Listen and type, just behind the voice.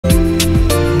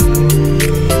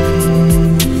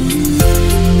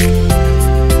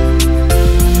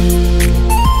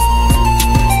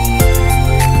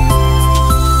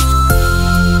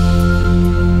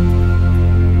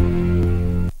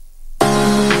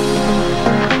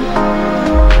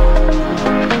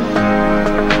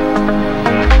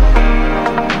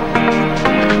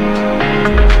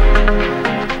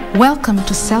Welcome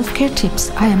to Self-Care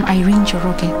Tips. I am Irene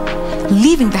Joroge.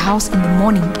 Leaving the house in the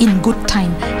morning in good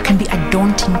time can be a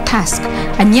daunting task,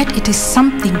 and yet it is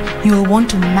something you will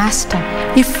want to master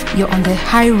if you're on the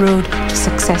high road to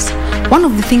success. One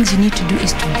of the things you need to do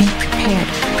is to be prepared.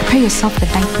 Prepare yourself the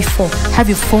night before. Have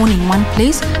your phone in one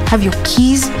place, have your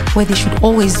keys where they should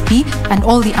always be, and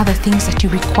all the other things that you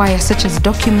require, such as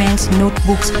documents,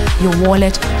 notebooks, your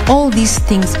wallet, all these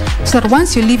things, so that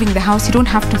once you're leaving the house, you don't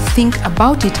have to think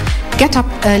about it. Get up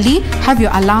early, have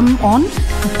your alarm on,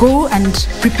 go and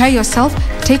prepare yourself,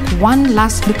 take one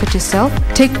last look at yourself,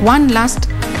 take one last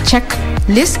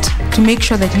checklist to make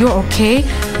sure that you're okay,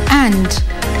 and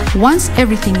once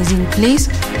everything is in place,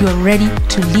 you're ready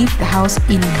to leave the house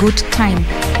in good time.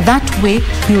 That way,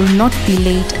 you'll not be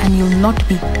late and you'll not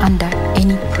be under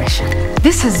any pressure.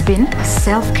 This has been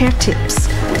Self-Care Tips.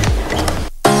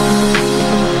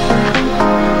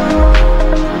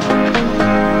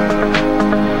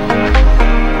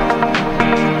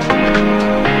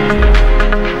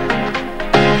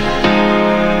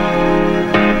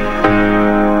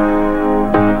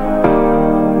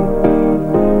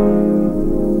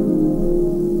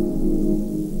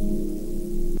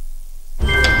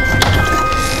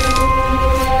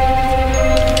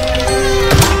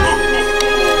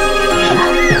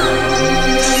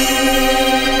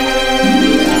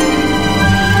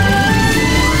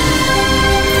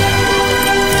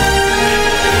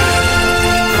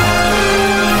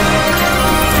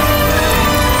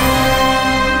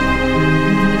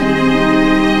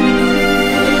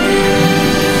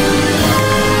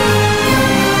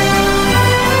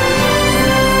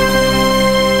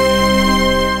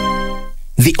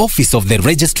 The Office of the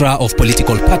Registrar of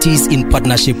Political Parties, in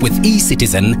partnership with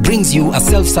eCitizen, brings you a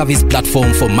self-service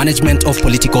platform for management of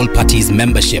political parties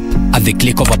membership. At the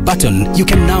click of a button, you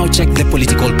can now check the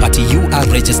political party you are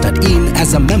registered in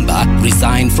as a member,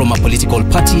 resign from a political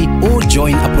party, or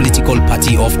join a political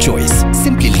party of choice.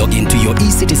 Simply log into your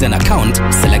eCitizen account,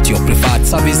 select your preferred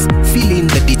service, fill in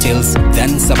the details,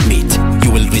 then submit.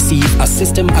 You will receive a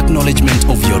system acknowledgement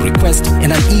of your request,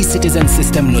 and an eCitizen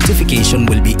system notification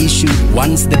will be issued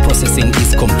once the processing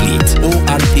is complete.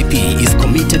 ORPP is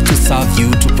committed to serve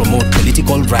you to promote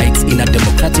political rights in a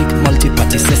democratic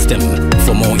multi-party system.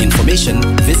 For more information,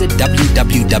 visit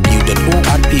www.orpp.or.ke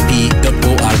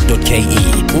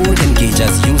or engage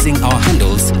us using our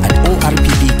handles at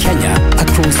ORPP Kenya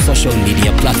across social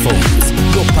media platforms.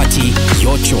 Your party,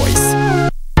 your choice.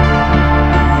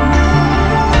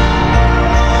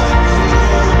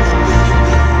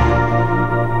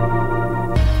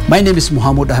 My name is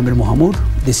Muhammad Ahmed Muhammad,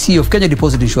 the CEO of Kenya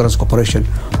Deposit Insurance Corporation,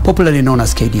 popularly known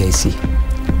as KDIC.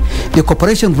 The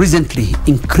corporation recently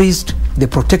increased the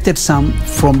protected sum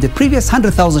from the previous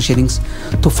 100,000 shillings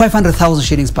to 500,000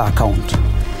 shillings per account.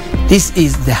 This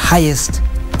is the highest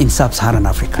in sub-Saharan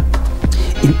Africa.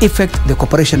 In effect, the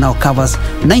corporation now covers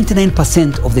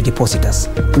 99% of the depositors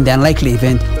in the unlikely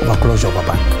event of a closure of a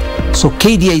bank. So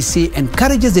KDIC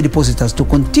encourages the depositors to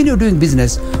continue doing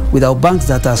business with our banks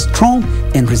that are strong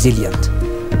and resilient.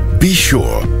 Be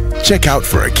sure, check out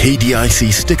for a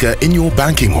KDIC sticker in your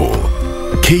banking hall.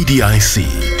 KDIC,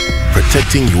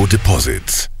 protecting your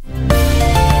deposits.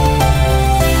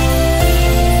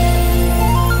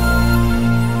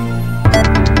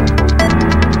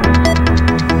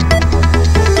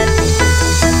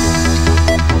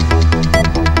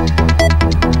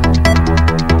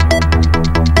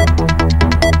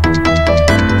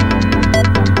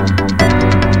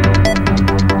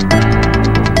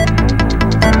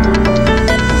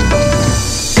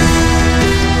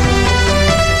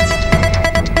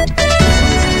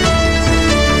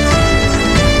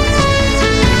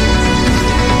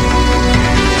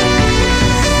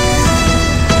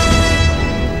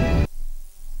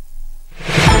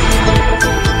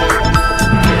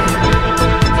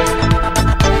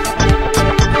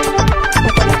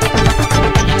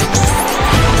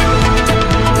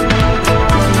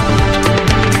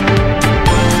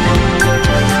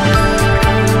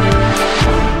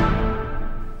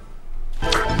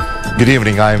 Good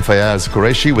evening, I am Fayyaz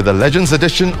Qureishi with the Legends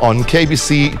Edition on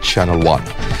KBC Channel 1.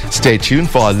 Stay tuned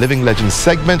for our Living Legends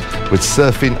segment with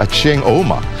Surfing Achieng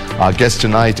Oma. Our guest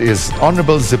tonight is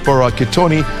Honorable Zipporah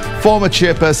Kitoni, former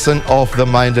chairperson of the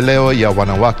Maendeleo ya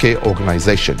Wanawake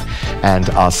organization.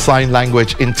 And our sign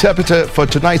language interpreter for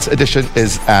tonight's edition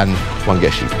is Anne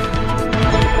Wangeshi.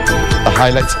 The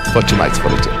highlights for tonight's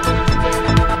bulletin.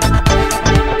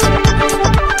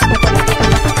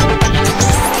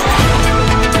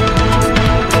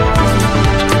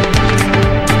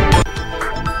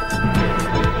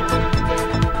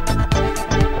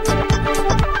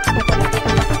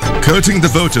 Courting the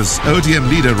voters, ODM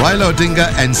leader Raila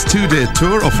Odinga ends two-day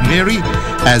tour of Nyeri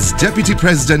as Deputy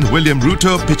President William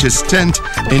Ruto pitches tent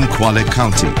in Kwale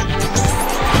County.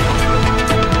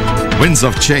 Winds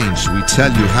of Change, we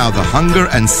tell you how the Hunger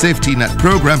and Safety Net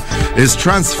program is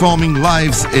transforming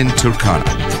lives in Turkana.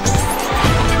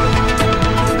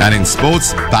 And in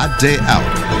sports, bad day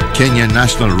out. Kenya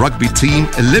national rugby team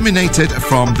eliminated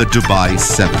from the Dubai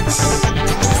Sevens.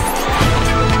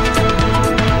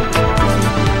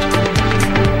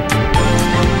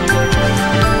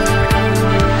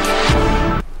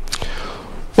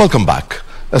 Welcome back.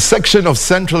 A section of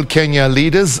central Kenya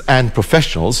leaders and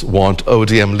professionals want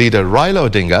ODM leader Raila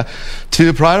Odinga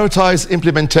to prioritize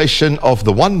implementation of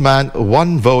the one man,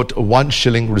 one vote, one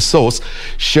shilling resource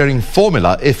sharing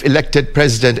formula if elected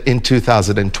president in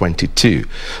 2022.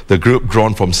 The group,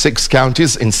 drawn from 6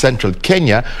 counties in central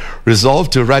Kenya,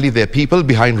 resolved to rally their people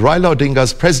behind Raila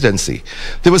Odinga's presidency.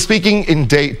 They were speaking in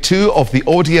day 2 of the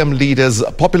ODM leaders'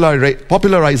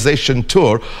 popularization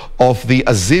tour of the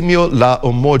Azimio la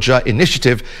Umoja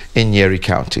initiative in Nyeri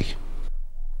County.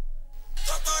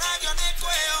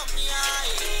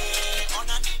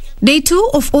 Day 2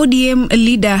 of ODM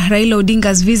leader Raila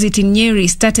Odinga's visit in Nyeri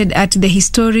started at the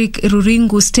historic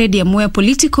Ruringu Stadium, where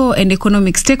political and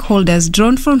economic stakeholders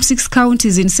drawn from 6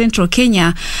 counties in central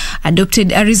Kenya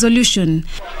adopted a resolution.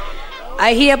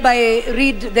 I hereby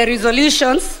read the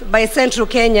resolutions by central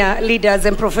Kenya leaders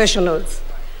and professionals.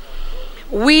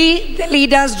 We, the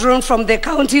leaders drawn from the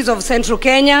counties of central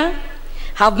Kenya,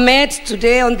 have met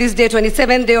today on this day,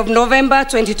 27th day of November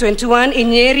 2021 in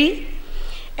Nyeri,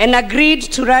 and agreed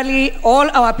to rally all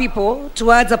our people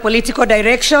towards a political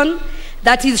direction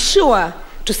that is sure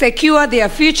to secure their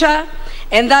future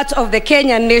and that of the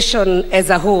Kenyan nation as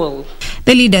a whole.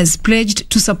 The leaders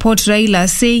pledged to support Raila,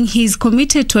 saying he is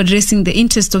committed to addressing the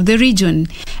interests of the region.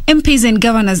 MPs and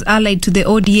governors allied to the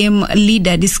ODM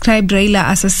leader described Raila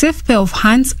as a safe pair of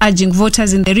hands, urging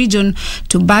voters in the region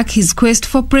to back his quest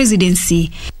for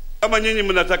presidency. Kama nyinyi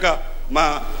mnataka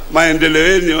maendeleo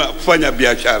yenu kufanya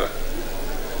biashara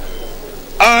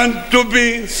and to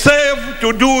be safe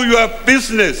to do your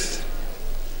business,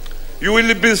 you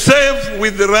will be safe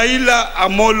with Raila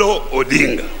Amolo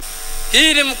Odinga.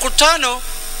 Hii ni mkutano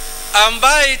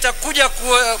ambaye itakuja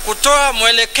kutoa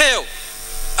mwelekeo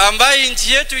ambaye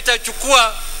nchi yetu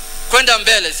itachukua kwenda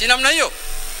mbele. Si namna hiyo?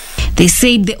 They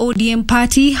said the ODM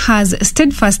party has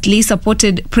steadfastly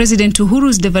supported President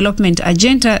Uhuru's development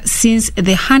agenda since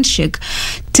the handshake,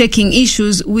 taking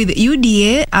issues with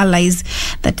UDA allies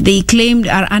that they claimed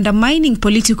are undermining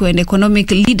political and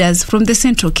economic leaders from the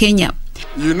central Kenya.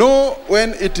 You know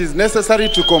when it is necessary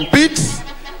to compete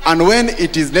and when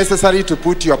it is necessary to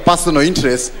put your personal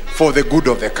interests for the good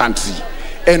of the country.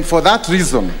 And for that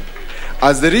reason,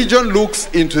 as the region looks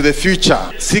into the future,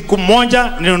 siku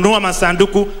moja ninunua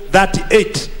masanduku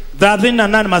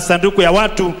 38 masanduku ya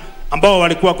watu ambao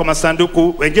walikuwa kwa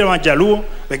masanduku, wengine wa Jaluo,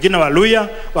 wengine wa Luya,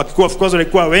 wakikuwa of course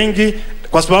walikuwa wengi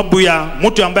kwa sababu ya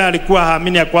mtu ambaye alikuwa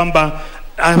haamini ya kwamba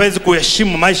hawezi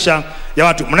kuheshimu maisha ya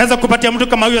watu. Mnaweza kupatia mtu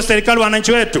kama huyo serikali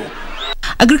wananchi wetu?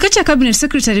 Agriculture Cabinet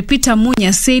Secretary Peter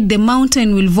Munya said the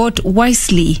mountain will vote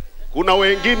wisely. Kuna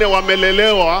wengine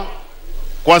wamelelewa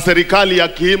kwa serikali ya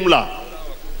kiimla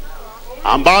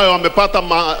ambayo wamepata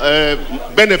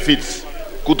benefits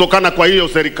kutokana kwa hiyo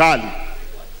serikali.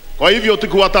 Kwa hivyo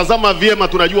tukiwatazama vyema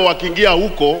tunajua wakiingia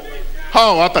huko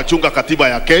hawa watachunga katiba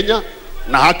ya Kenya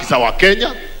na haki za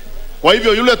Wakenya. Kwa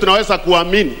hivyo yule tunaweza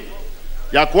kuamini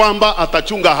ya kwamba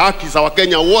atachunga haki za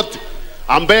Wakenya wote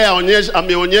ambaye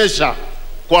ameonyesha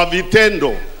kwa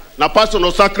vitendo na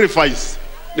personal sacrifice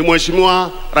ni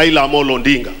Mheshimiwa Raila Amolo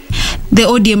Odinga. The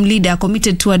ODM leader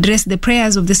committed to address the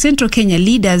prayers of the Central Kenya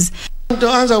leaders.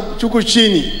 Tuanza chuku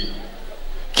chini.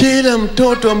 Kila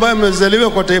mtoto ambaye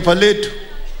amezaliwa kwa taifa letu,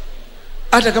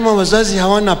 hata kama wazazi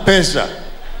hawana pesa,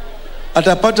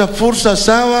 atapata fursa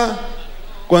sawa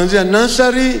kuanzia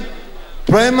nursery,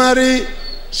 primary,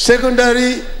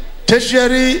 secondary,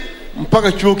 tertiary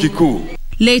mpaka chuo kikuu.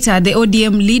 Later, the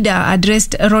ODM leader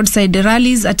addressed roadside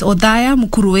rallies at Othaya,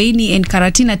 Mukurweini and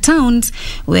Karatina towns,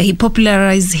 where he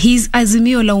popularized his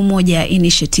Azimio la Umoja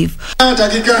initiative.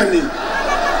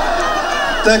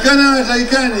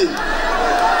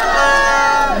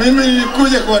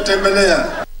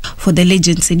 For the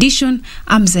Legends edition,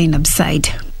 I'm Zainab Said.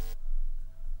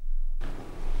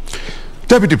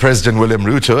 Deputy President William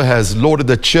Ruto has lauded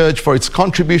the church for its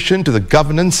contribution to the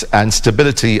governance and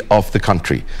stability of the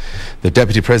country. The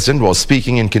Deputy President was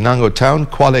speaking in Kinango Town,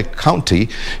 Kwale County,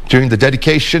 during the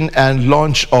dedication and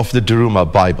launch of the Duruma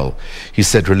Bible. He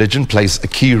said religion plays a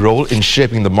key role in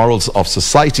shaping the morals of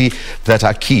society that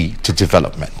are key to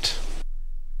development.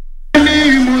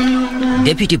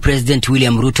 Deputy President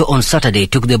William Ruto on Saturday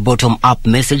took the bottom-up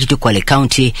message to Kwale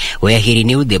County, where he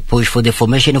renewed the push for the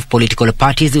formation of political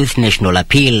parties with national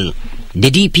appeal. The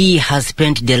DP has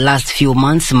spent the last few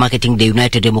months marketing the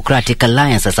United Democratic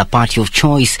Alliance as a party of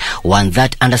choice, one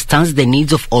that understands the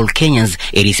needs of all Kenyans,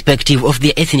 irrespective of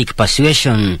their ethnic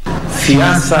persuasion.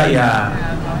 Siasa ya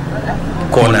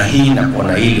kona hii na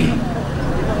kona hili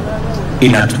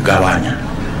inatugawanya.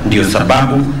 Ndio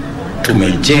sababu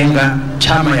tumejenga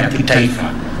chama ya kitaifa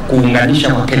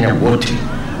kuunganisha Wakenya wote,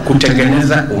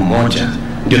 kutengeneza umoja,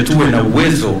 ndio tuwe na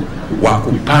uwezo wa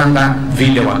kupanga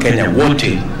vile Wakenya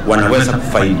wote wanaweza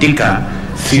kufaidika,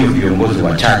 sio viongozi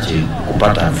wachache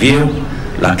kupata vyeo,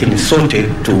 lakini sote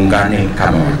tuungane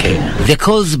kama Wakenya. The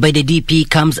calls by the DP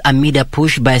comes amid a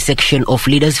push by a section of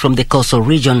leaders from the coastal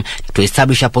region to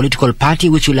establish a political party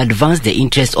which will advance the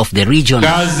interests of the region.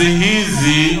 Kazi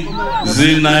hizi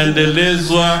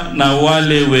zinaendelezwa na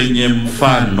wale wenye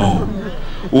mfano,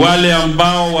 wale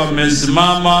ambao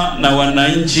wamesimama na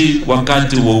wananchi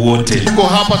wakati wowote. Tuko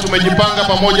hapa tumejipanga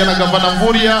pamoja na Gavana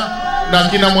Mvurya na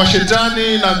kina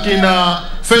Mwashetani na kina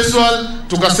Fayyaz,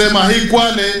 tukasema hii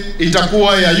Kwale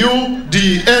itakuwa ya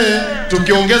UDA,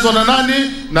 tukiongezwa na nani?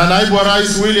 Na naibu wa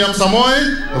Rais William Samoei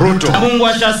Ruto. Mungu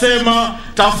ashasema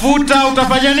tafuta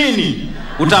utafanya nini?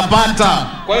 Utapata.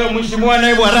 Kwa hiyo mheshimiwa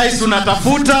naibu wa rais,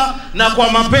 unatafuta na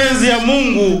kwa mapenzi ya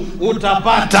Mungu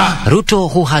utapata. Ruto,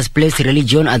 who has placed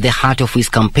religion at the heart of his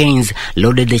campaigns,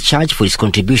 lauded the church for its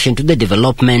contribution to the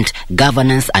development,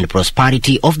 governance and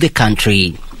prosperity of the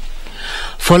country.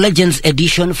 For Legends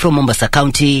Edition from Mombasa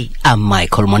County, I'm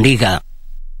Michael Mondiga.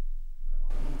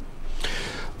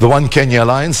 The One Kenya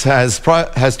Alliance has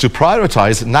to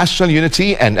prioritize national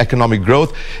unity and economic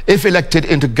growth if elected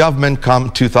into government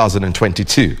come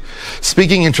 2022.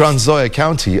 Speaking in Trans Nzoia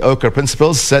County, Oka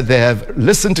principals said they have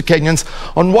listened to Kenyans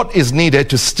on what is needed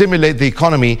to stimulate the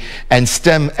economy and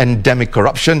stem endemic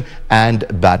corruption and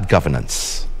bad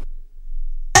governance.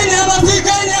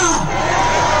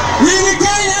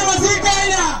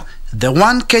 The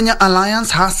One Kenya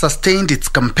Alliance has sustained its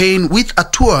campaign with a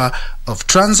tour of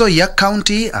Trans Nzoia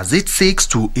County as it seeks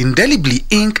to indelibly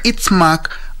ink its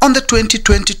mark on the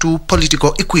 2022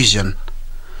 political equation.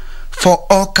 For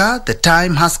Oka, the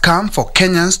time has come for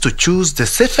Kenyans to choose the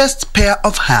safest pair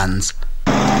of hands.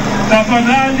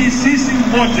 Tafadhali sisi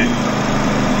wote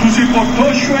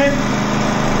tusipotoshwe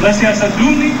na siasa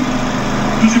duni,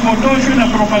 tusipotoshwe na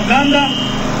propaganda,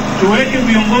 tuweke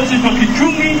viongozi kwa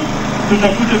kichungi,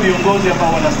 tutafute viongozi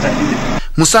ambao wanastahili.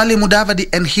 Musalia Mudavadi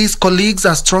and his colleagues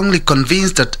are strongly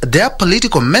convinced that their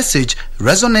political message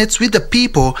resonates with the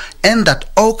people and that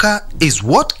Oka is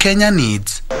what Kenya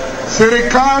needs.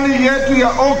 Serikali yetu ya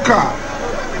Oka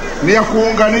ni ya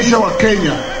kuunganisha wa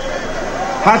Kenya.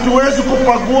 Hatuwezi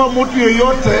kupagua mtu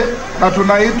yoyote na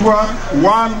tunaitwa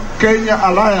One Kenya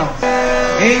Alliance.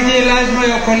 Nchi lazima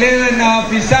iokolewe na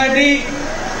wafisadi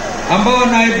ambao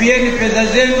wanaibieni pesa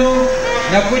zenu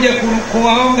na kuja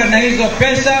kuwaonga na hizo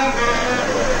pesa,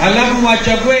 alafu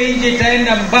wachague nchi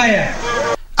itaenda mbaya.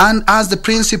 And as the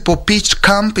principal pitched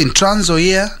camp in Trans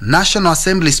Nzoia, National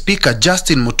Assembly Speaker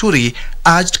Justin Muturi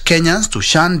urged Kenyans to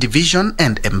shun division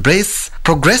and embrace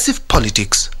progressive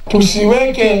politics.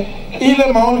 Tusiweke ile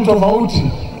maoni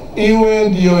tofauti iwe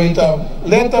ndio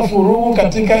italeta furugu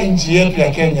katika nchi yetu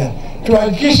ya Kenya.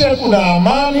 Tuhakikishe kuna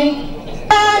amani.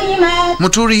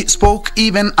 Muturi spoke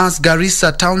even as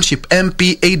Garissa Township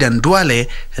MP Aidan Duale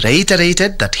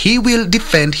reiterated that he will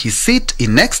defend his seat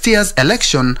in next year's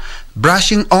election,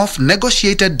 brushing off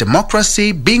negotiated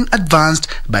democracy being advanced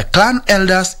by clan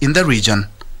elders in the region.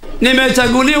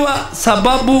 Nimechaguliwa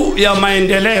sababu ya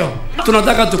maendeleo.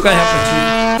 Tunataka tukae hapa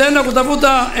chini. Tena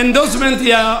kutafuta endorsement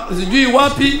ya sijui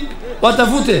wapi,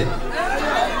 watafute.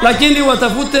 Lakini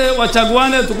watafute,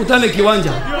 wachaguane, tukutane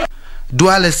kiwanja.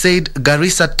 Duale said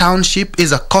Garissa Township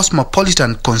is a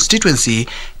cosmopolitan constituency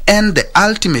and the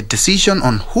ultimate decision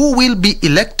on who will be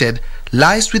elected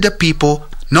lies with the people,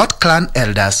 not clan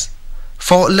elders.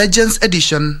 For Legends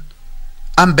Edition,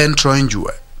 I'm Ben Troy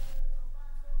Njue.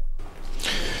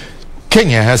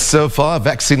 Kenya has so far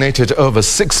vaccinated over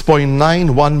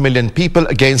 6.91 million people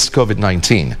against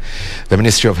COVID-19. The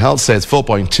Ministry of Health says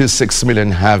 4.26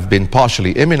 million have been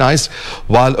partially immunized,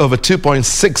 while over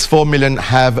 2.64 million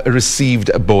have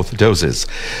received both doses.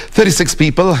 36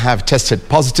 people have tested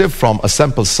positive from a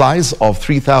sample size of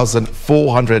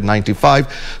 3,495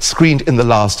 screened in the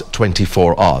last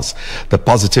 24 hours. The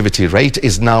positivity rate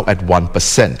is now at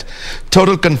 1%.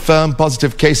 Total confirmed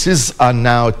positive cases are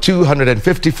now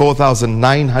 254,000.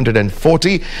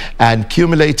 1,940 and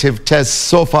cumulative tests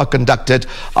so far conducted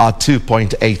are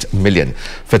 2.8 million.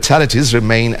 Fatalities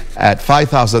remain at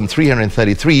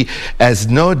 5,333 as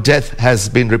no death has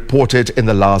been reported in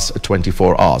the last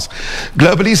 24 hours.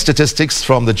 Globally, statistics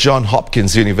from the Johns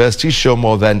Hopkins University show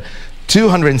more than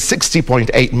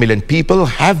 260.8 million people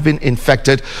have been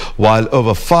infected, while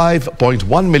over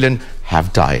 5.1 million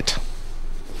have died.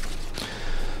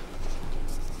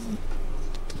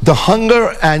 The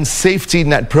Hunger and Safety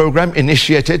Net program,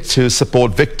 initiated to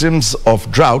support victims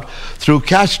of drought through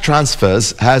cash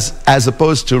transfers as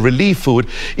opposed to relief food,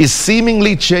 is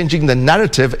seemingly changing the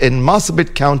narrative in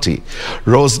Marsabit County.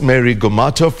 Rosemary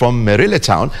Gumato from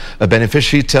Meriletown, a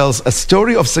beneficiary, tells a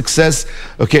story of success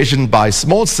occasioned by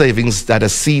small savings that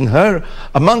has seen her,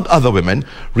 among other women,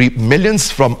 reap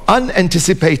millions from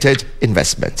unanticipated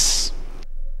investments.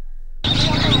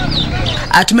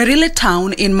 At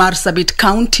Meriletown in Marsabit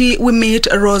County, we meet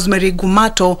Rosemary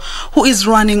Gumato, who is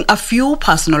running a few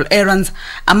personal errands,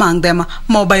 among them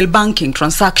mobile banking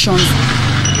transactions.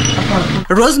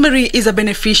 Rosemary is a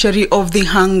beneficiary of the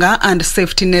Hunger and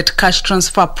Safety Net cash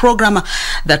transfer program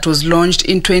that was launched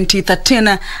in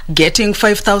 2013, getting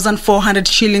 5,400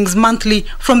 shillings monthly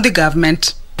from the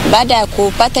government. Baada ya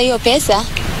kupata hiyo pesa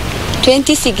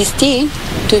 2016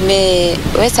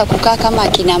 tumeweza kukaa kama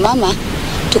akina mama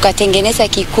tukatengeneza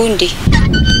kikundi.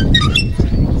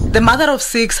 The mother of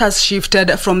 6 has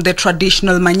shifted from the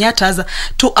traditional manyatas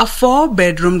to a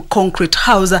 4-bedroom concrete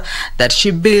house that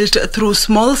she built through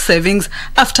small savings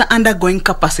after undergoing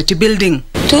capacity building.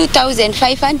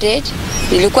 2,500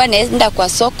 nilikuwa naenda kwa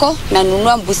soko na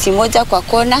nunua mbuzi moja kwa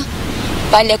kona,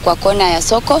 pale kwa kona ya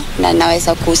soko, na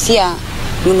naweza kuusia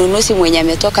mnunuzi mwenye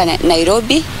ametoka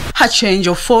Nairobi. Her change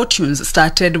of fortunes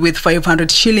started with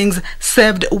 500 shillings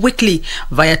saved weekly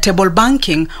via table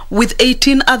banking with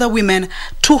 18 other women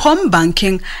to home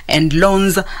banking and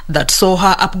loans that saw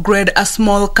her upgrade a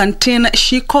small canteen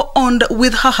she co-owned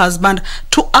with her husband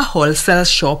to a wholesale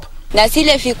shop. Na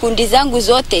zile vikundi zangu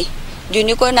zote, juu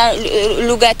niko na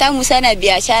lugha tamu sana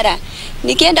biashara.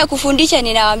 Nikienda kufundisha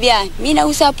ninawaambia, mimi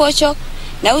nauza pocho,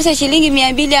 nauza shilingi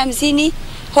 250.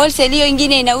 Wholesale hiyo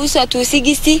ingine inauzwa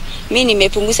 260, mimi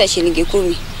nimepunguza shilingi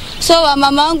 10. So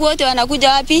wamama wangu wote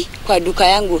wanakuja wapi? Kwa duka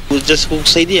yangu. Just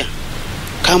kukusaidia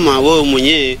kama wewe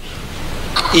mwenyewe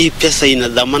hii pesa ina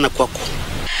dhamana kwako.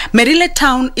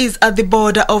 Meriletown is at the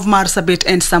border of Marsabit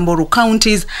and Samburu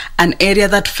counties, an area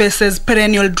that faces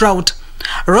perennial drought.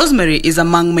 Rosemary is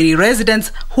among many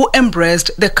residents who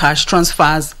embraced the cash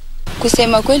transfers.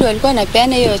 Kusema kweli walikuwa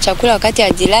wanapeana hiyo chakula wakati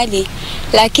ajilali,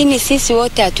 lakini sisi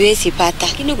wote hatuwezi pata.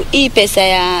 Lakini hii pesa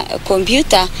ya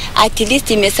kompyuta at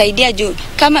least imesaidia juu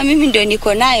kama mimi ndio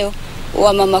niko nayo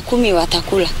wa mama 10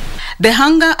 watakula. The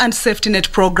Hunger and Safety Net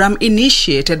program,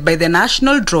 initiated by the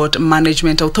National Drought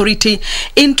Management Authority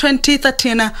in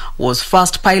 2013, was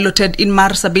first piloted in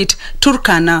Marsabit,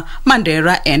 Turkana,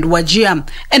 Mandera and Wajir,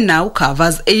 and now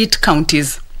covers 8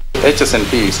 counties.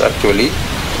 HSNP is actually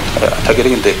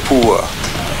targeting the poor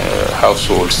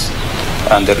households,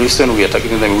 and the reason we are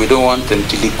targeting them, we don't want them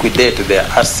to liquidate their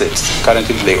assets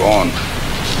currently they own.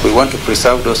 We want to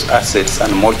preserve those assets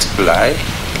and multiply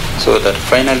so that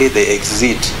finally they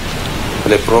exit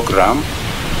the program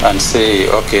and say,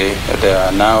 okay, they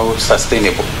are now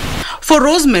sustainable. For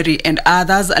Rosemary and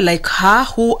others like her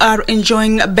who are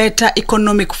enjoying better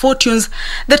economic fortunes,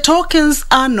 the tokens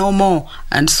are no more,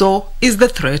 and so is the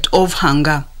threat of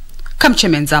hunger.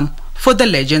 Kamchemenzam for the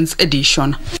Legends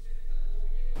edition.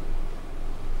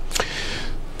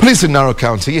 Police in Narok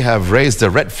County have raised a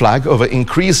red flag over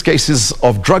increased cases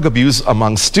of drug abuse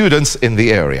among students in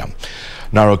the area.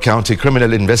 Narok County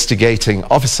Criminal Investigating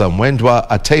Officer Mwendwa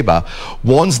Ateba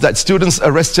warns that students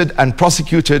arrested and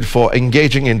prosecuted for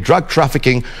engaging in drug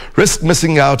trafficking risk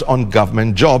missing out on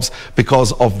government jobs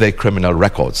because of their criminal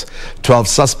records. 12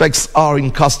 suspects are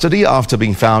in custody after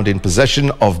being found in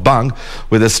possession of bang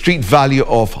with a street value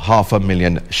of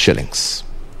 500,000 shillings.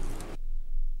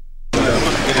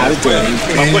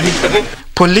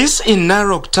 Police in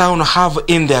Narok Town have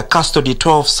in their custody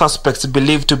 12 suspects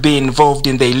believed to be involved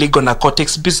in the illegal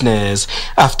narcotics business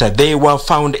after they were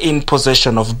found in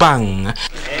possession of bang.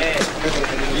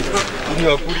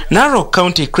 Narok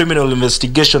County Criminal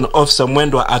Investigation Officer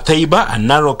Mwendwa Ateba and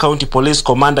Narok County Police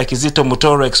Commander Kizito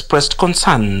Mutoro expressed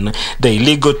concern the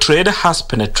illegal trade has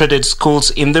penetrated schools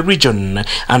in the region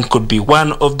and could be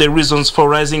one of the reasons for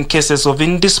rising cases of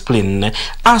indiscipline,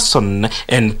 arson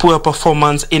and poor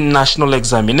performance in national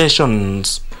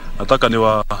examinations. Nataka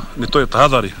nitoe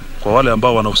tahadhari kwa wale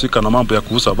ambao wanahusika na mambo ya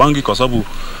kuuza bangi, kwa sababu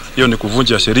hiyo ni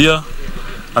kuvunja sheria.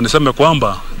 Na niseme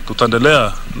kwamba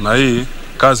tutaendelea na hii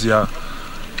kazi ya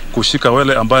kushika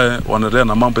wale ambaye wanaendelea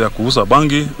na mambo ya kuuza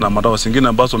bangi na madawa zingine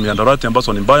ambazo miandarati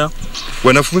ambazo ni mbaya.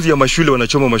 Wanafunzi ya mashule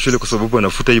wanachoma mashule kwa sababu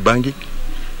wanafuta hii bangi.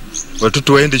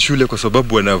 Watoto waende shule kwa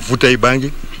sababu wanavuta hii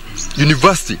bangi.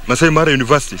 University, Masai Mara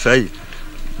University sahi.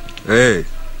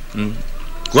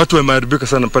 Watu wameharibika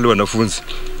sana pale wanafunzi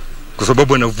kwa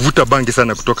sababu wanavuta bangi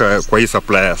sana kutoka kwa hii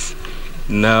suppliers.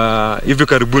 Na hivi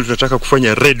karibuni tunataka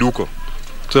kufanya raid huko.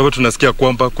 Kwa sababu tunasikia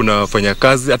kwamba kuna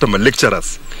wafanyakazi hata ma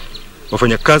lecturers,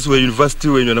 wafanyakazi wa university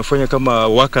wenye wanafanya kama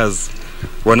workers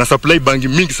wana supply bangi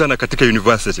mingi sana katika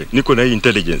university. Niko na hii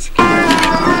intelligence.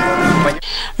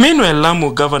 Meanwhile,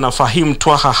 Lamu Governor Fahim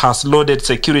Twaha has lauded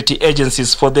security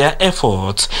agencies for their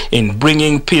efforts in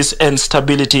bringing peace and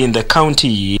stability in the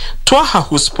county. Twaha,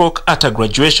 who spoke at a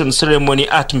graduation ceremony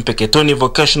at Mpeketoni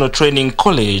Vocational Training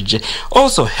College,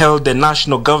 also hailed the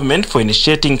national government for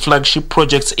initiating flagship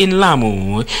projects in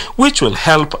Lamu, which will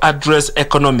help address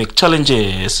economic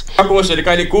challenges. Hapo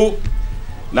serikali kuu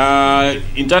na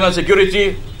internal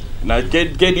security na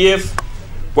KDF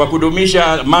kwa kudumisha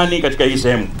amani katika hii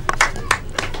sehemu.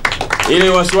 Ile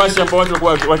wasiwasi ambao watu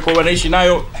walikuwa wanaishi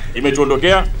nayo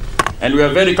imetuondokea, and we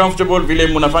are very comfortable vile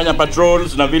mnafanya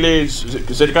patrols na vile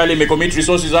serikali imecommit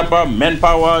resources hapa,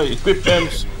 manpower,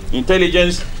 equipment,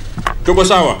 intelligence. Tuko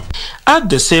sawa. At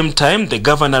the same time, the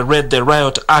governor read the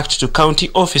riot act to county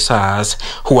officers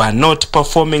who are not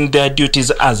performing their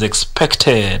duties as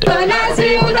expected.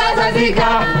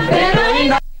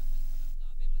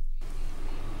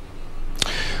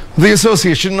 The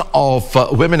Association of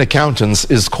Women Accountants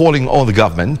is calling on the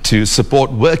government to support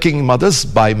working mothers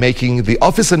by making the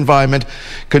office environment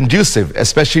conducive,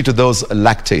 especially to those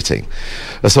lactating.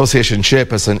 Association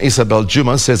chairperson Isabel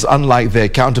Juma says unlike their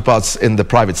counterparts in the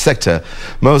private sector,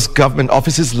 most government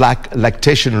offices lack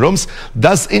lactation rooms,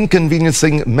 thus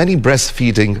inconveniencing many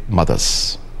breastfeeding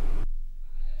mothers.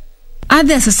 At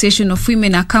the Association of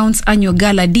Women Accounts annual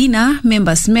gala dinner,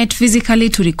 members met physically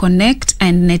to reconnect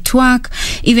and network,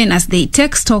 even as they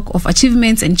take stock of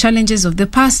achievements and challenges of the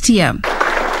past year.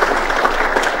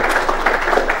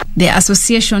 The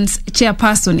association's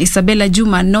chairperson, Isabella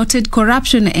Juma, noted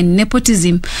corruption and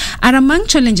nepotism are among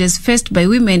challenges faced by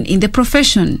women in the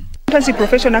profession. The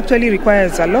profession actually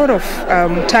requires a lot of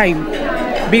time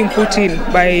being put in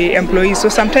by employees. So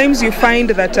sometimes you find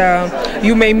that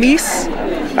you may miss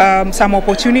some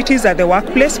opportunities at the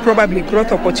workplace, probably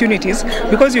growth opportunities,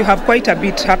 because you have quite a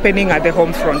bit happening at the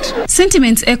home front.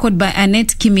 Sentiments echoed by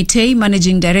Annette Kimitei,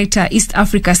 Managing Director, East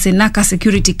Africa Senaka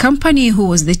Security Company, who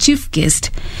was the chief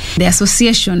guest. The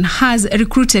association has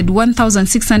recruited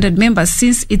 1,600 members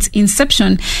since its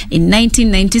inception in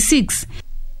 1996.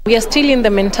 We are still in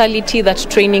the mentality that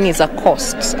training is a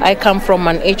cost. I come from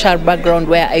an HR background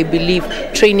where I believe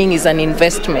training is an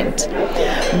investment.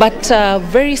 But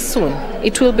very soon,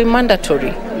 it will be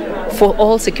mandatory for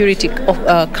all security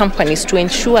companies to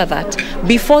ensure that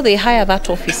before they hire that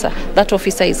officer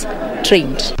is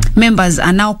trained. Members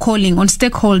are now calling on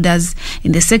stakeholders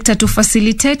in the sector to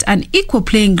facilitate an equal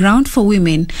playing ground for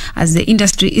women, as the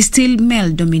industry is still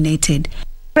male-dominated.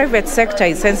 Private sector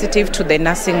is sensitive to the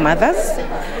nursing mothers,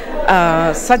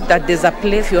 such that there's a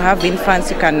place you have infants,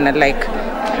 you can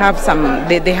have some,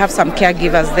 they have some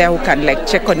caregivers there who can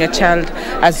check on your child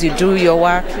as you do your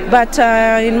work. But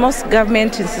in most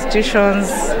government institutions,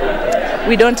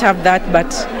 we don't have that,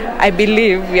 but I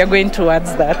believe we are going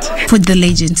towards that. For the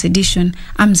Legends edition,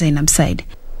 I'm Zainab Said.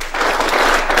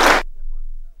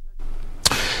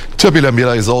 Turbula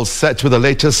Mila is all set with the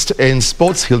latest in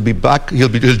sports. He'll be back. He'll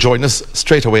join us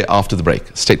straight away after the break.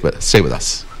 Stay with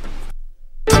us.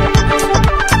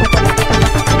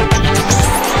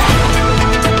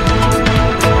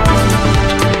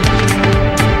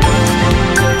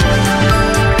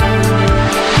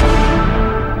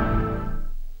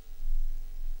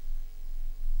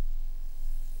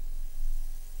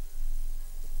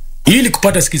 Ili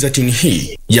kupata sikiza tuni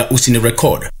hii ya usini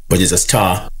record, bonyeza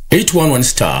star 811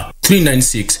 star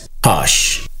 396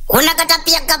 hash. Unakata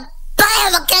pia kabaya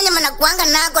Wakenya mnakuanga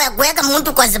nako ya kuweka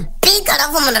mtu kwa speaker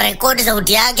alafu mnarekodi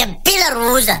sauti yake bila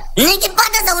ruhusa.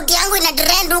 Nikipata sauti yangu ina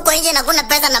trend huko nje na kuna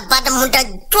pesa napata,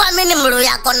 mtajua mimi mlu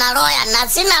yako na roya na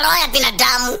sina roya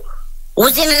binadamu.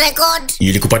 Usini record.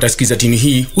 Ili kupata sikiza tuni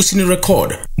hii usini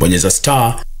record, bonyeza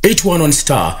star 811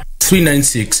 star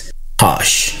 396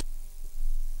 hash.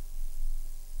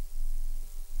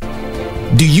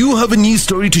 Do you have a news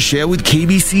story to share with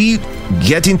KBC?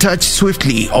 Get in touch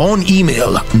swiftly on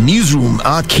email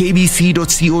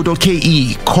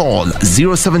newsroom@kbc.co.ke, call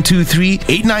 0723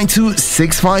 892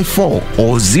 654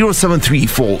 or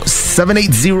 0734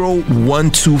 780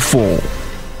 124.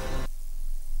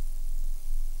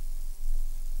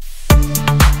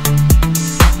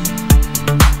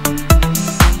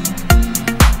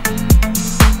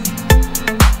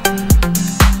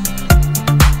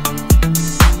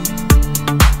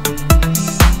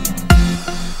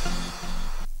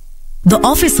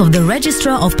 Office of the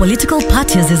Registrar of Political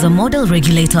Parties is a model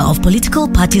regulator of political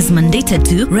parties mandated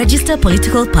to register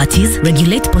political parties,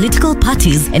 regulate political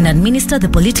parties, and administer the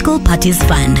Political Parties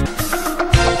Fund.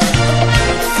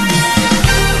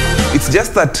 It's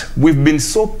just that we've been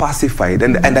so pacified,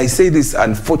 and I say this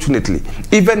unfortunately,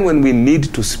 even when we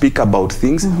need to speak about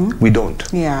things, we don't.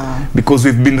 Yeah. Because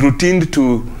we've been routined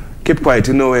to keep quiet.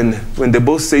 You know, when the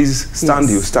boss says stand,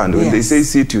 you stand. When they say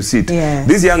sit, you sit.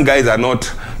 These young guys are not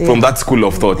from that school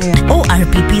of thought.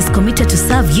 ORPP is committed to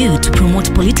serve you to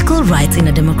promote political rights in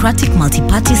a democratic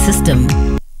multi-party system.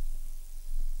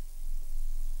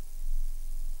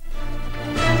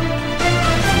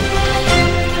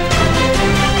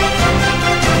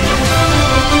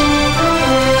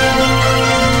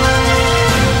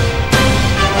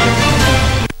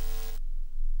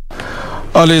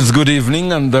 Alice, good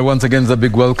evening, and once again a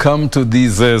big welcome to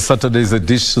this Saturday's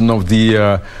edition of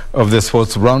the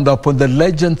Sports Roundup on the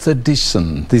Legends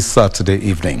edition this Saturday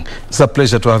evening. It's a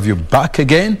pleasure to have you back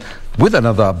again with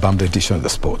another bummed edition of the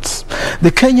sports.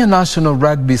 The Kenya national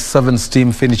rugby sevens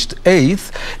team finished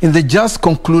 8th in the just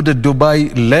concluded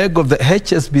Dubai leg of the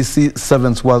HSBC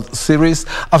Sevens World Series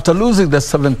after losing the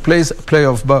 7th place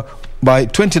playoff by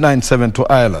 29-7 to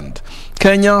Ireland.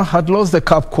 Kenya had lost the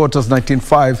Cup quarters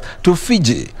 19-5 to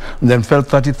Fiji, and then fell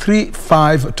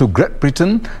 33-5 to Great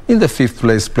Britain in the 5th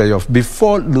place playoff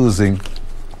before losing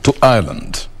to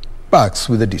Ireland. Backs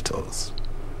with the details.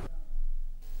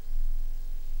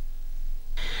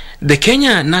 The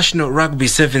Kenya national rugby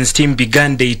sevens team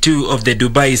began day 2 of the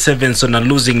Dubai Sevens on a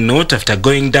losing note after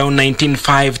going down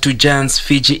 19-5 to giants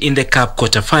Fiji in the Cup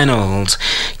quarterfinals.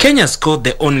 Kenya scored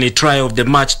the only try of the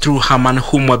match through Herman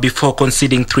Humwa before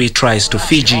conceding 3 tries to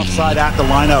Fiji. Offside at the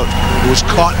line-out. It was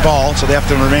caught ball, so they have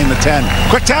to remain the 10.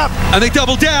 Quick tap! And they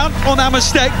double down on that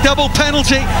mistake. Double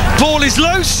penalty. Ball is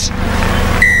loose.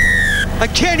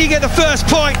 And can you get the first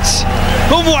point?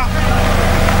 Humwa.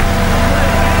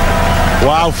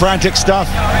 Wow, frantic stuff.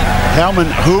 Helman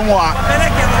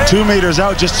Humwa, 2 meters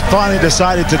out, just finally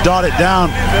decided to dot it down.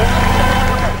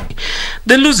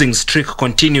 The losing streak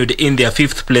continued in their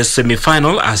 5th place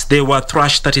semi-final as they were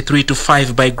thrashed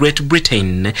 33-5 by Great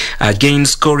Britain, again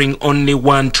scoring only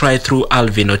 1 try through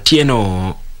Alvin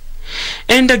Otieno.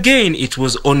 And again it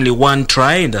was only 1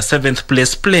 try in the 7th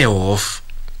place playoff.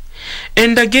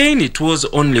 And again it was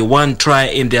only 1 try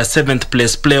in their 7th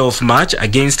place playoff match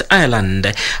against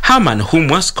Ireland, Herman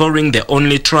Humwa scoring the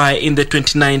only try in the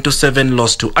 29-7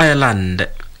 loss to Ireland.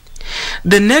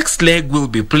 The next leg will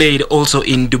be played also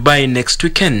in Dubai next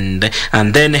weekend,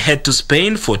 and then head to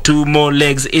Spain for 2 more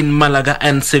legs in Malaga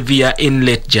and Sevilla in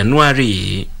late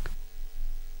January.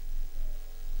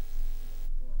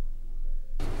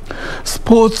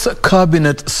 Sports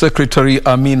Cabinet Secretary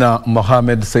Amina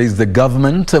Mohamed says the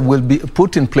government will be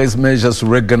put in place measures to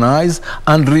recognize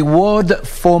and reward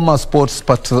former sports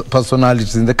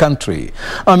personalities in the country.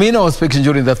 Amina was speaking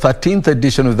during the 13th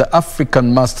edition of the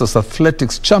African Masters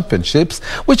Athletics Championships,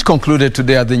 which concluded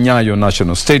today at the Nyayo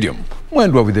National Stadium.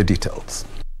 Mwendwa with the details.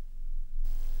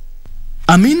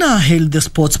 Amina hailed the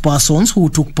sports persons who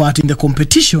took part in the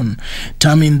competition,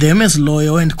 terming them as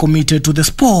loyal and committed to the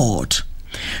sport.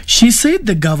 She said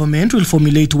the government will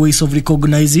formulate ways of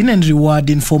recognizing and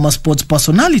rewarding former sports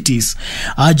personalities,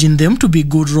 urging them to be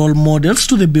good role models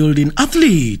to the building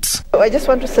athletes. I just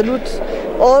want to salute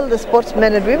all the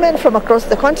sportsmen and women from across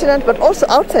the continent, but also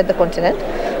outside the continent,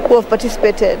 who have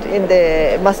participated in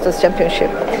the Masters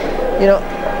Championship. You know,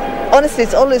 honestly,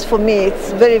 it's always for me,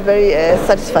 it's very, very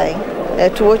satisfying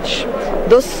to watch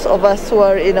those of us who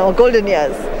are in our golden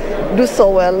years do so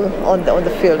well on the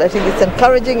field. I think it's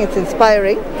encouraging, it's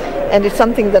inspiring, and it's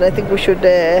something that I think we should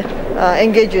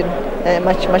engage in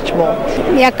much more.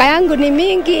 Miaka yangu ni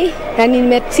mingi na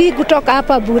nimesi kutoka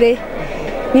hapa bure.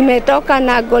 Nimetoka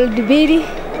na gold mbili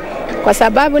kwa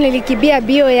sababu nilikibia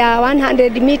bio ya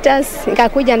 100 meters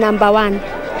nikakuja number 1.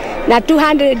 Na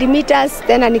 200 meters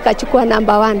tena nikachukua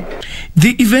number 1.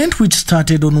 The event, which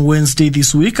started on Wednesday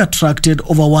this week, attracted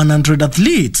over 100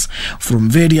 athletes from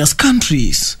various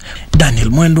countries. Daniel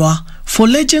Mwendwa for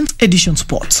Legends Edition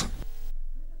Sports.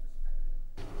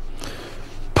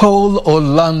 Paul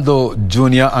Orlando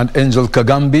Jr. and Angel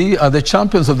Kagambi are the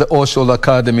champions of the Oshol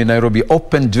Academy Nairobi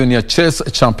Open Junior Chess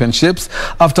Championships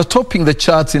after topping the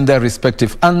charts in their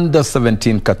respective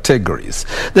under-17 categories.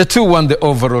 The two won the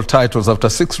overall titles after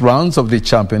 6 rounds of the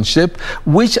championship,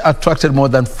 which attracted more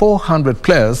than 400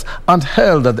 players and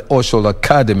held at the Oshol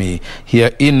Academy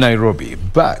here in Nairobi.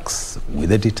 Backs with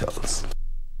the details.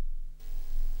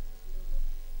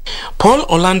 Paul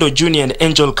Orlando Jr. and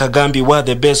Angel Kagambi were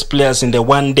the best players in the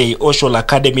one-day Oshol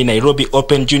Academy Nairobi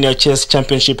Open Junior Chess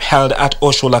Championship held at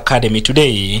Oshol Academy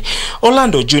today.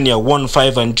 Orlando Jr. won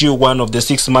 5 and drew 1 of the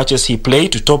 6 matches he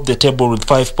played to top the table with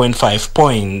 5.5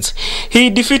 points. He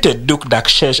defeated Duke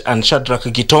Dakshesh and Shadrach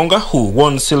Gitonga, who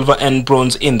won silver and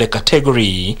bronze in the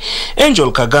category.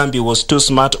 Angel Kagambi was too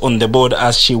smart on the board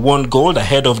as she won gold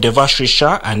ahead of Devashri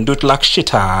Shah and Dutlak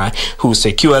Shita, who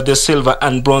secured the silver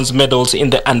and bronze medals in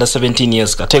the under 17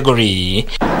 years category.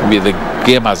 The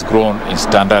game has grown in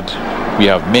standard. We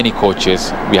have many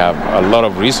coaches, we have a lot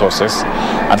of resources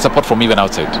and support from even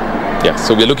outside. Yeah,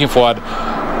 so we're looking forward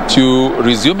to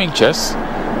resuming chess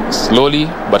slowly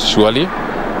but surely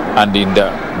and in the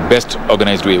best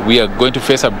organized way. We are going to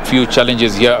face a few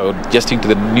challenges here adjusting to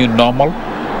the new normal,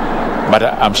 but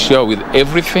I'm sure with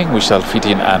everything we shall fit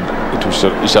in and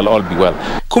it shall all be well.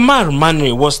 Kumar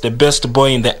Manri was the best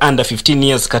boy in the under 15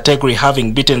 years category,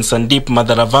 having beaten Sandeep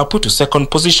Madharavapu to second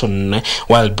position,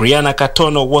 while Brianna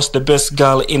Katono was the best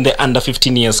girl in the under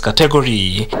 15 years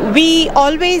category. We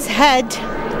always had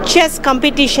chess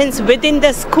competitions within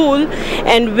the school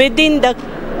and within the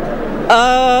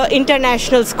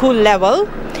international school level.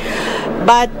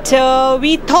 But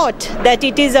we thought that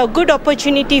it is a good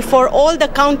opportunity for all the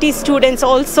county students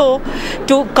also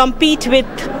to compete with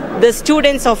the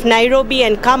students of Nairobi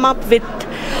and come up with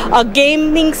a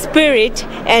gaming spirit,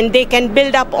 and they can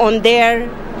build up on their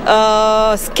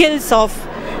skills of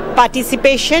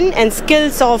participation and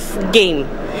skills of game.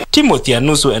 Timothy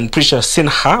Anusu and Prisha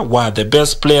Sinha were the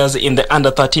best players in the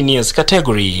under 13 years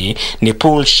category.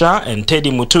 Nipul Shah and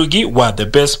Teddy Mutugi were the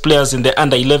best players in the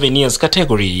under 11 years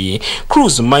category.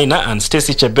 Cruz Minor and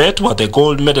Stacy Chebet were the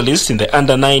gold medalists in the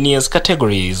under 9 years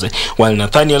categories, while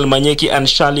Nathaniel Manyeki and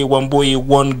Shali Wambui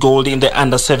won gold in the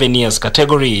under 7 years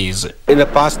categories. In the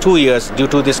past 2 years, due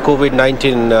to this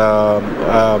COVID-19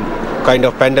 kind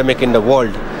of pandemic in the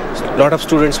world, a lot of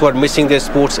students were missing their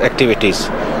sports activities.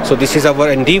 So this is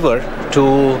our endeavor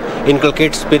to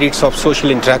inculcate spirits of social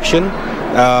interaction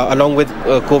along with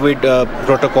COVID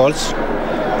protocols.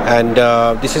 And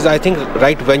this is, I think,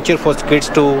 right venture for kids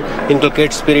to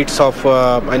inculcate spirits of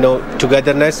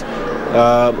togetherness,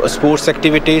 sports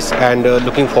activities, and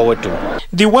looking forward to.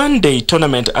 The one-day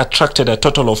tournament attracted a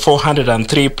total of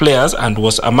 403 players and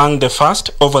was among the first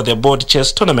over-the-board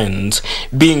chess tournaments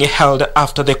being held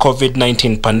after the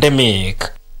COVID-19 pandemic.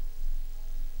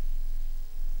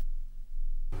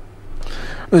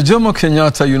 The Jomo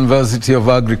Kenyatta University of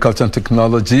Agriculture and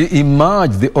Technology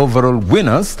emerged the overall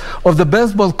winners of the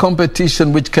baseball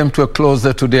competition, which came to a close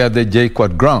today at the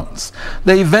JKUAT grounds.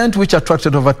 The event, which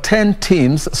attracted over 10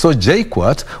 teams, saw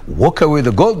JKUAT walk away with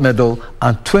the gold medal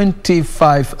and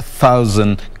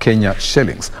 25,000 Kenya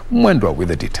shillings. Mwendwa with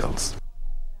the details.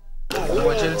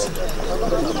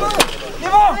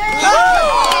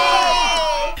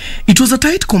 It was a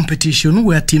tight competition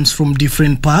where teams from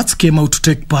different parts came out to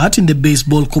take part in the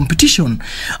baseball competition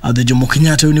at the Jomo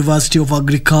Kenyatta University of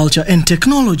Agriculture and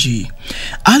Technology.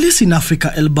 Alice in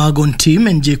Africa Elbagon team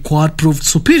and JKUAT proved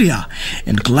superior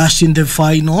and clashed in the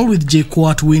final, with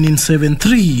JKUAT winning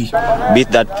 7-3. Beat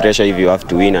that pressure if you have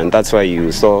to win, and that's why you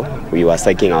saw we were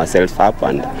psyching ourselves up,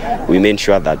 and we made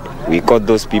sure that we caught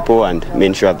those people and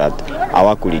made sure that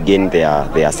our could regain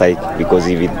their psyche, because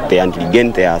if they hadn't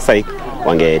regained their psyche,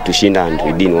 wangetushinda, and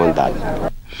we didn't want that.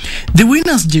 The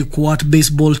winners JKUAT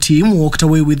baseball team walked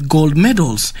away with gold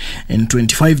medals and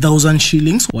 25,000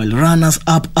 shillings, while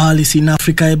runners-up Alice in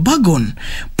Africa Elbagon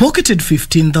pocketed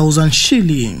 15,000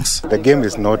 shillings. The game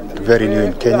is not very new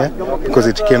in Kenya because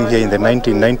it came here in the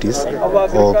 1990s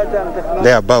or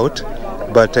thereabout,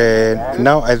 but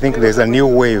now I think there's a new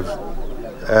wave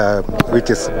which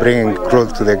is bringing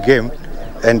growth to the game,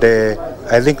 and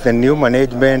I think the new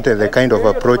management and the kind of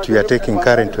approach we are taking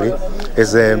currently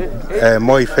is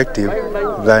more effective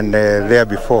than there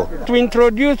before. To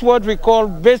introduce what we call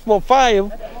Baseball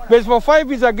 5, Baseball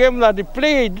 5 is a game that is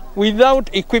played without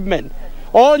equipment.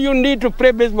 All you need to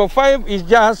play Baseball 5 is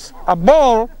just a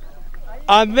ball,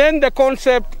 and then the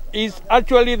concept is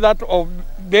actually that of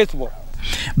baseball.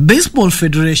 Baseball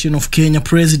Federation of Kenya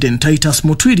President Titus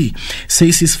Mutwiri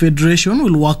says his federation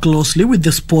will work closely with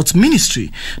the Sports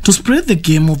Ministry to spread the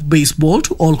game of baseball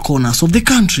to all corners of the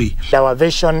country. Our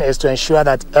vision is to ensure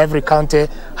that every county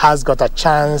has got a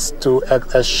chance to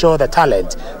show the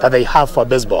talent that they have for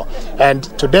baseball. And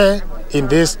today, in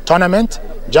this tournament,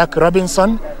 Jack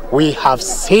Robinson, we have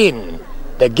seen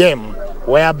the game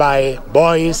whereby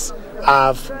boys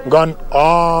have gone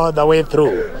all the way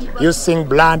through, using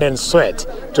blood and sweat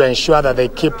to ensure that they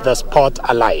keep the sport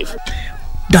alive.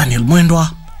 Daniel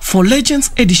Mwendwa for Legends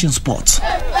Edition Sports.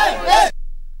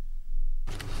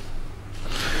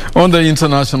 On the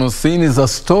international scene is a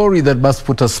story that must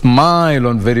put a smile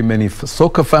on very many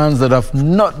soccer fans that have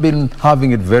not been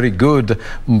having it very good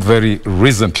very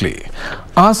recently.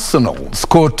 Arsenal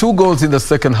scored 2 goals in the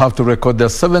second half to record their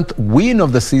 7th win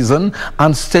of the season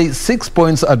and stay 6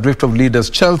 points adrift of leaders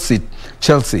Chelsea.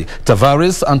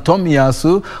 Tavares and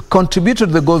Tomiyasu contributed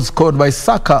to the goals scored by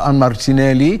Saka and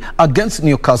Martinelli against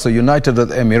Newcastle United at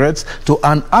the Emirates to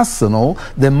earn Arsenal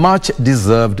the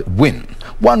much-deserved win.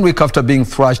 1 week after being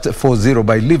thrashed 4-0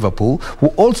 by Liverpool, who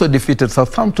also defeated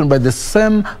Southampton by the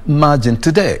same margin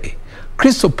today.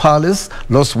 Crystal Palace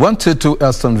lost 1-2 to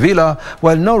Aston Villa,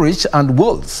 while Norwich and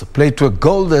Wolves played to a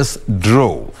goalless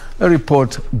draw. A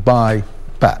report by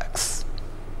Pax.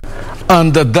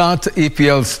 And that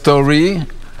EPL story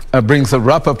brings a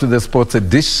wrap-up to the sports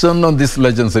edition on this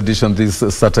Legends edition this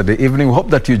Saturday evening. We hope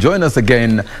that you join us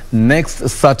again next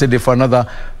Saturday for another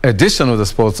edition of the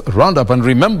Sports Roundup. And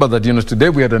remember that, today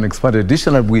we had an expanded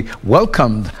edition and we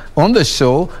welcomed on the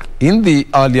show in the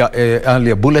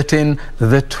earlier bulletin,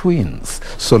 the twins.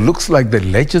 So looks like the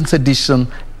Legends edition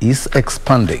is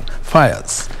expanding.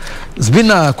 Fayyaz, it's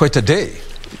been quite a day.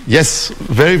 Yes,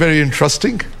 very, very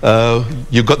interesting.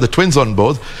 You got the twins on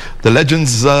board. The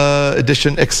Legends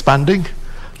edition expanding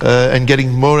and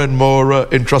getting more and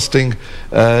more interesting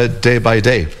day by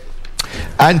day.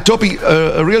 And Topi,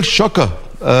 a real shocker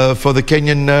for the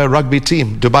Kenyan rugby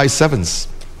team, Dubai Sevens.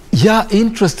 Yeah,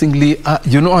 interestingly,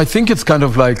 I think it's kind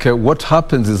of like what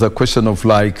happens is a question of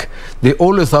like they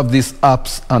always have these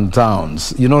ups and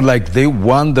downs. Like they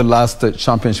won the last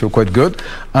championship quite good,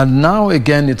 and now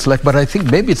again it's like. But I think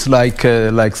maybe it's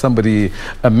like somebody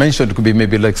mentioned, it could be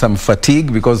maybe like some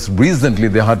fatigue because recently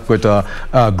they had quite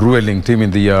a grueling team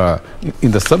in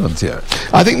the Sevens here.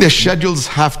 I think their schedules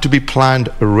have to be planned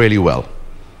really well.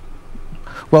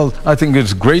 Well, I think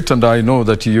it's great, and I know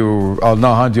that I'll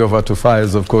now hand you over to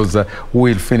Fayyaz, of course, who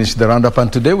will finish the roundup.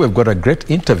 And today we've got a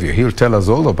great interview. He'll tell us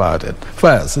all about it.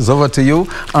 Fayyaz, it's over to you.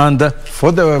 And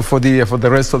for the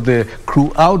rest of the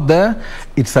crew out there,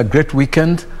 it's a great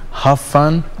weekend. Have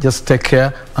fun. Just take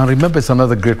care. And remember, it's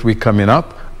another great week coming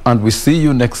up. And we see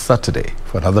you next Saturday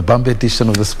for another Bombay edition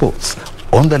of the Sports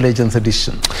on the Legends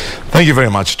edition. Thank you very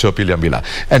much, Topi Liambila.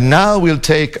 And now we'll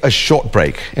take a short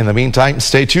break. In the meantime,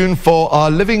 stay tuned for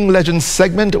our Living Legends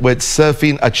segment with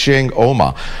Surfing Achieng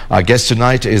Omar. Our guest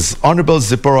tonight is Honorable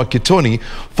Zipporah Kitoni,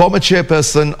 former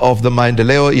chairperson of the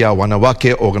Maendeleo ya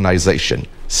Wanawake organization.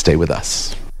 Stay with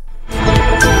us.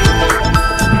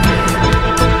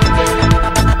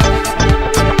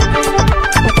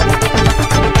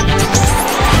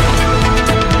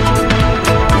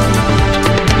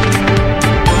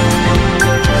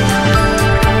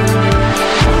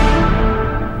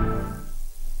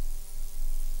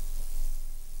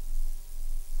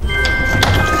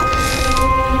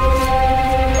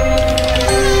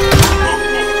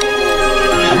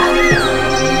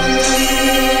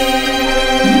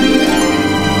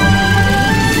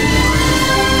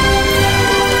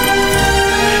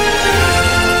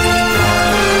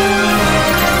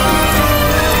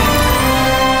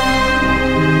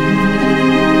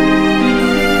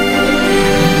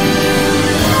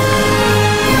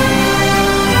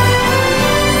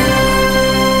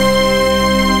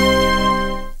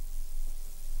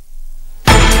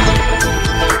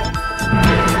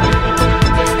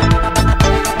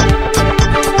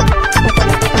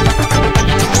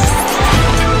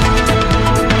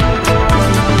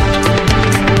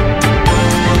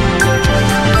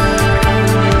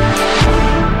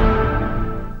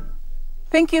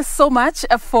 Thank you so much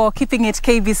for keeping it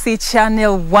KBC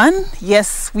Channel 1.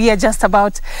 Yes, we are just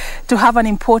about to have an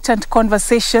important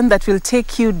conversation that will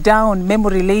take you down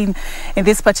memory lane in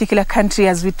this particular country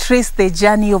as we trace the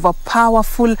journey of a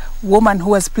powerful woman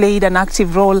who has played an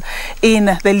active role in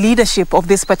the leadership of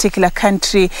this particular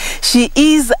country. She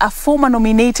is a former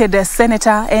nominated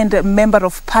senator and member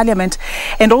of parliament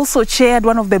and also chaired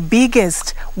one of the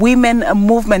biggest women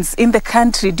movements in the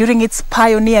country during its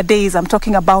pioneer days. I'm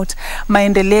talking about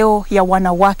Maendeleo ya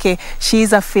Wanawake. She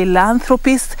is a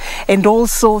philanthropist and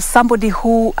also somebody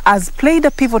who has played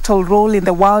a pivotal role in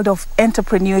the world of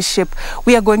entrepreneurship.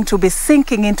 We are going to be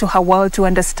sinking into her world to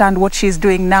understand what she's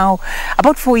doing now,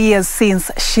 about 4 years since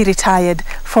she retired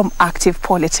from active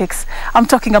politics. I'm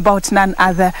talking about none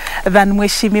other than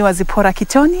Mheshimiwa Zipporah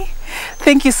Kitoni.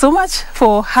 Thank you so much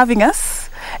for having us.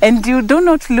 And you do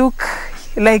not look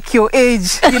like your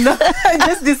age, I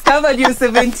just discovered you're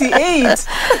 78.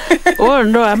 Oh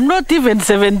no, I'm not even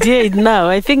 78 now.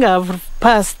 I think I've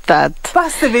passed that.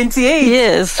 Past 78?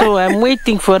 Yes, so I'm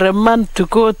waiting for a month to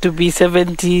go to be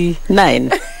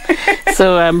 79.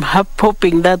 So I'm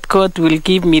hoping that God will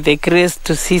give me the grace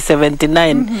to see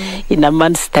 79 in a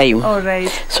month's time. All right.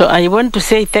 So I want to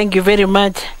say thank you very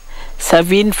much,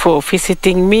 Savin, for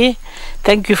visiting me.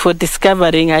 Thank you for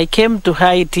discovering I came to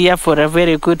hide here for a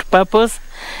very good purpose,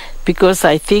 because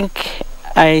I think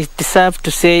I deserve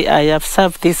to say I have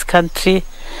served this country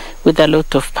with a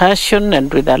lot of passion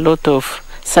and with a lot of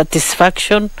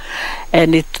satisfaction,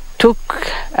 and it took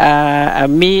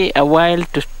me a while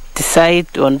to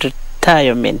decide on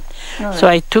retirement. Right. So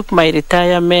I took my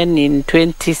retirement in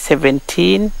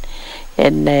 2017,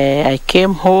 and I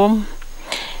came home,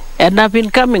 and I've been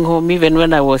coming home even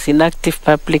when I was in active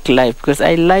public life, because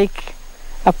I like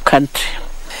upcountry.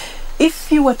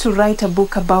 If you were to write a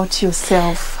book about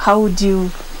yourself, how would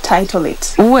you title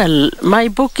it? Well, my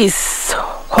book is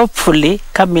hopefully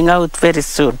coming out very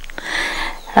soon,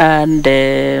 and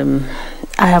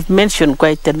I have mentioned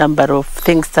quite a number of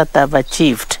things that I've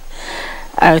achieved.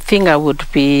 I think I would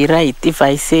be right if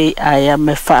I say I am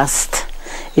a first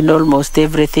in almost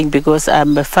everything, because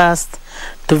I'm a first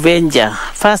to venture.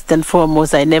 First and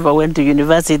foremost, I never went to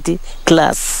university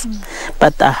class,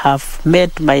 but I have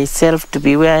made myself to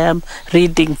be where I am,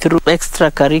 reading through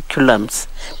extra curriculums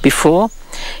before,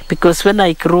 because when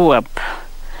I grew up,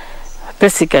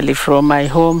 basically from my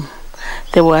home,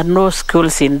 there were no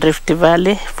schools in Rift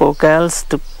Valley for girls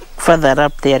to further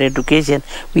up their education.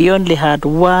 We only had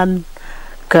one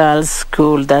girls'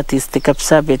 school, that is the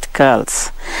Kapsabet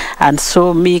girls. And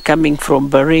so me coming from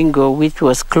Baringo, which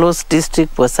was closed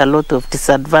district, was a lot of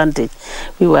disadvantage.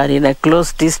 We were in a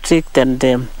closed district, and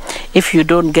if you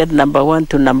don't get number 1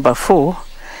 to number 4,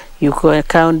 you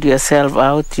count yourself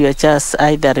out. You just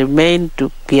either remain to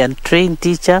be a trained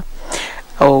teacher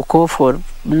or go for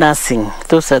nursing.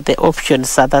 Those are the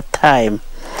options at that time.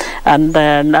 And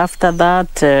then after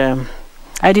that,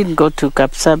 I didn't go to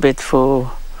Kapsabet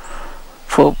for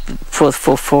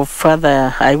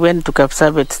further. I went to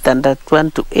Kapsabet standard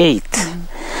 1 to 8,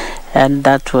 and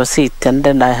that was it. And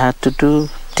then I had to do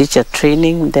teacher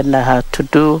training. Then I had to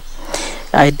do,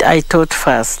 I taught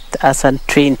first as a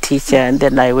trained teacher, and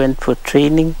then I went for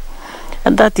training.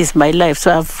 And that is my life.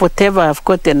 So whatever I've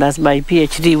gotten as my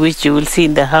PhD, which you will see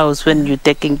in the house when you're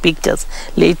taking pictures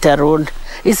later on,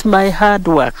 is my hard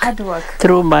work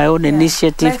through my own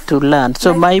initiative to learn.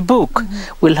 So my book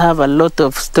will have a lot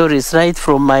of stories right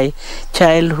from my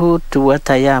childhood to what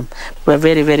I am. We're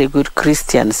very, very good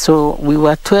Christians. So we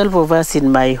were 12 of us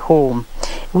in my home.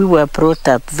 We were brought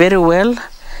up very well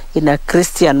in a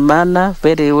Christian manner,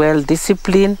 very well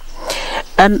disciplined.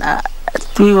 And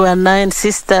we were 9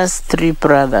 sisters, 3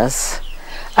 brothers.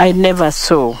 I never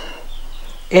saw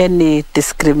any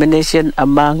discrimination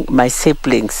among my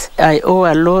siblings. I owe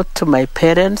a lot to my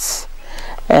parents,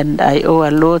 and I owe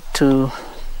a lot to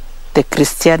the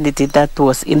Christianity that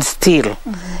was instilled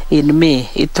in me.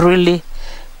 It really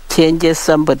changes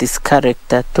somebody's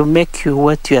character to make you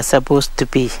what you are supposed to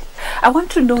be. I want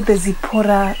to know the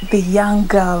Zipporah, the young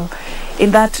girl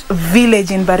in that village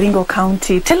in Baringo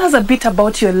County. Tell us a bit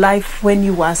about your life when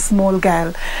you were a small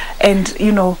girl, and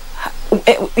you know,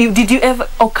 did you ever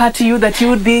occur to you that you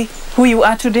would be who you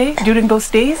are today during those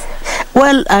days?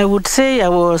 Well, I would say I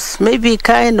was maybe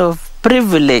kind of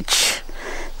privileged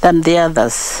than the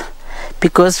others,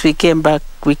 because we came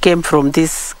from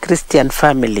this Christian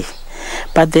family.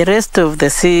 But the rest of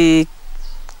the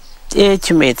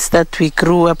age mates that we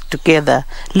grew up together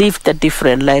lived a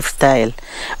different lifestyle.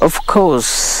 Of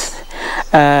course,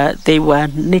 they were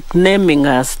nicknaming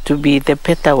us to be the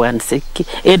better ones,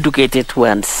 educated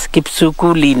ones,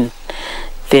 Kipsukulin,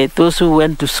 those who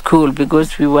went to school,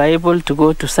 because we were able to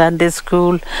go to Sunday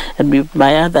school, and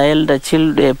my other elder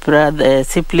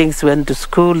siblings went to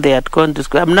school. They had gone to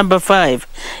school. I'm number 5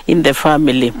 in the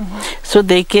family. So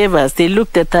they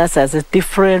looked at us as a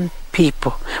different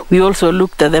people. We also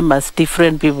looked at them as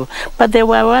different people. But there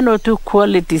were 1 or 2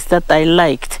 qualities that I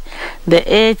liked. The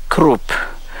age group.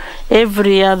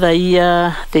 Every other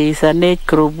year there is an age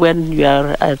group when you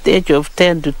are at the age of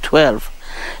 10 to 12.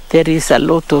 There is a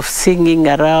lot of singing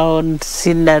around,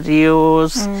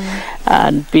 scenarios,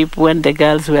 and people, when the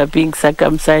girls were being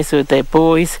circumcised with the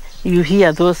boys, you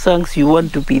hear those songs, you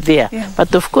want to be there.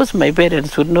 But of course my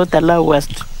parents would not allow us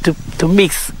to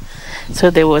mix. So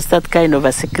there was that kind of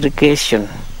a segregation.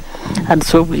 And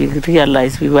so we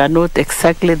realized we were not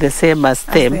exactly the same as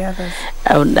them,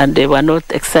 and they were not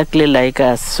exactly like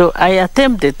us. So I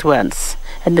attempted once,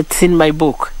 and it's in my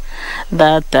book,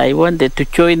 that I wanted to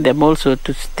join them also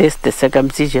to test the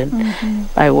circumcision.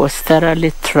 I was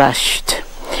thoroughly thrashed.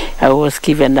 I was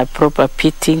given a proper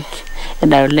beating,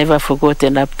 and I'll never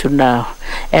forgotten up to now.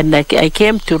 And I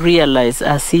came to realize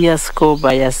as years go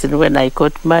by, as in when I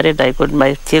got married, I got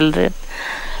my children,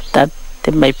 that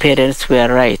my parents were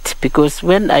right, because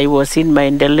when I was in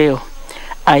Maendeleo,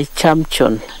 I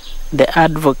championed the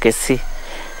advocacy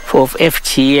of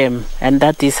FGM, and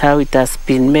that is how it has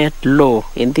been made law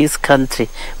in this country,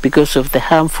 because of the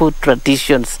harmful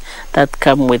traditions that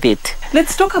come with it.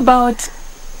 Let's talk about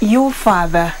your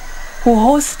father, who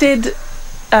hosted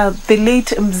the late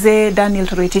Mzee Daniel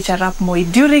Toroitich Arap Moi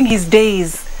during his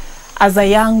days as a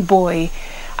young boy.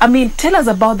 I mean, tell us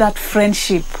about that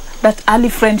friendship, that early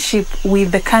friendship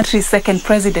with the country's second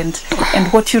president, and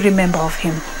what you remember of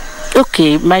him.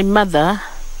 Okay, my mother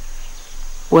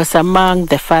was among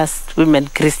the first women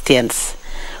Christians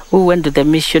who went to the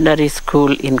missionary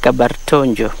school in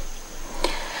Kabartonjo.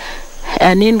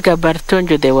 And in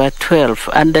Kabartonjo there were 12,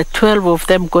 and the 12 of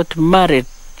them got married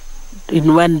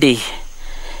in one day.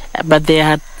 But they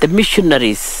had the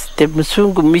missionaries, the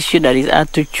Musungu missionaries,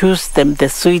 had to choose them the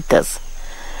suitors.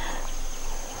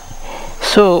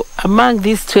 So among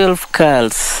these 12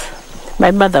 girls,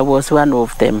 my mother was one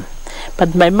of them.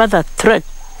 But my mother trekked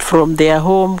from their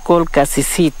home called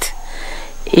Kasisit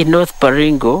in North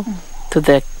Baringo to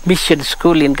the mission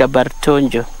school in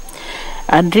Kabartonjo.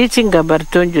 And reaching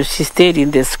Kabartonjo, she stayed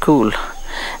in the school.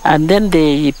 And then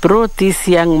they brought this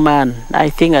young man, I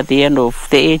think at the end of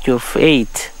the age of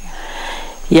 8,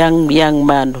 young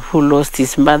man who lost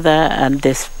his mother, and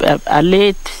a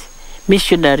late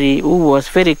missionary who was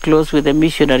very close with the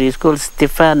missionaries called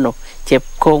Stefano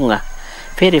Chepkonga,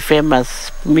 very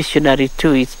famous missionary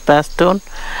too, is passed on,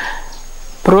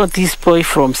 brought this boy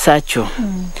from Sacho.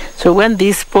 So when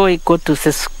this boy got to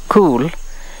the school,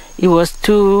 he was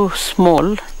too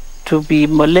small to be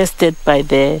molested by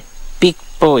the big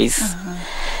boys.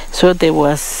 So he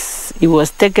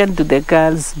was taken to the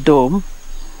girls' dorm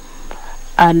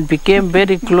and became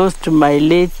very close to my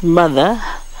late mother.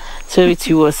 So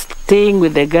she was staying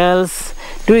with the girls,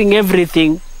 doing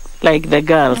everything like the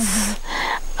girls.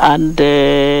 And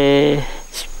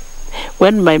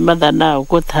when my mother now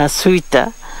got her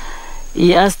sweeter,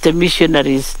 he asked the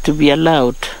missionaries to be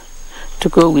allowed to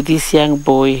go with this young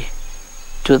boy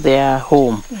to their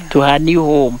home, to her new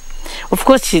home. Of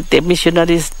course, the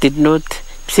missionaries did not,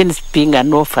 since being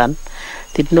an orphan,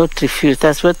 did not refuse.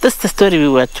 That's the story we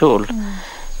were told.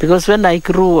 Because when I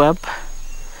grew up,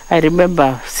 I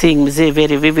remember seeing Mzee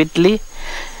very vividly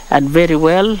and very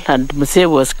well, and Mzee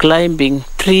was climbing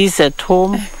trees at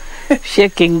home,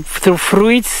 shaking through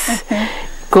fruits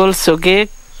called soget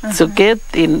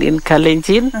in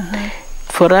Kalenjin,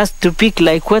 for us to pick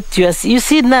like what you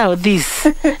see now, this.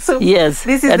 So yes,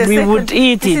 this is and we would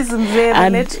eat it.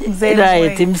 And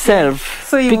right, himself.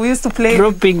 So you used to play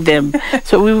dropping them.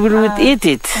 So we would eat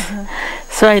it.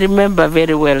 So I remember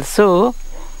very well. So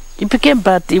it became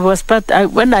part. It was part.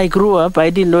 When I grew up, I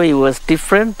didn't know it was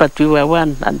different, but we were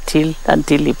one until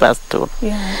he passed on.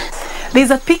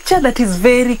 There's a picture that is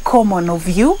very common of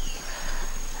you.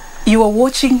 You were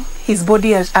watching his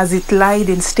body as it lied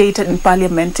in state and in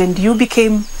parliament, and you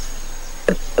became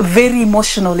very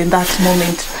emotional in that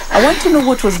moment. I want to know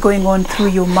what was going on through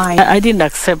your mind. I didn't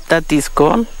accept that he's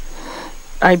gone.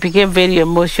 I became very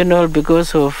emotional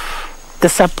because of the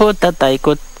support that I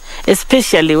got,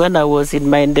 especially when I was in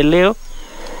Maendeleo.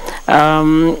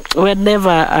 Whenever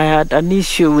I had an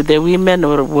issue with the women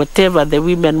or whatever, the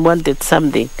women wanted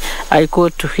something, I go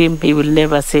to him. He will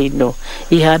never say no.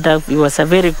 He was a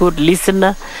very good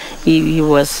listener. He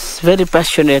was very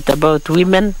passionate about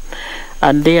women,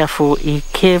 and therefore he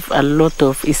gave a lot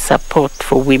of his support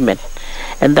for women.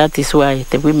 And that is why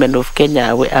the women of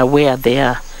Kenya are where they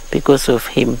are, because of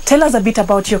him. Tell us a bit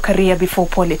about your career before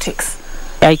politics.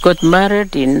 I got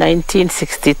married in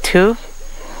 1962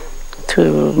 to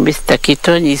Mr.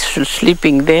 Kiton. He's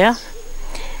sleeping there.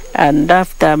 And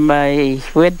after my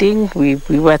wedding, we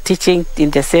were teaching in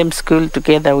the same school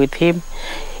together with him.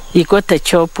 He got a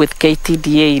job with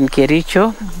KTDA in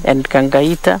Kericho and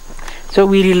Kangaita. So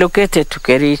we relocated to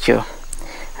Kericho.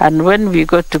 And when we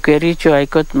got to Kericho, I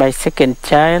got my second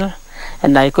child,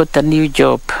 and I got a new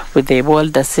job with the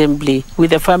World Assembly, with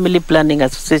the Family Planning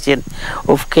Association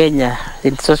of Kenya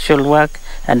in social work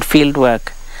and field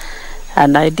work.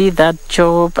 And I did that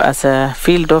job as a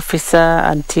field officer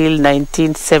until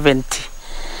 1970.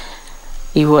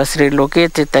 He was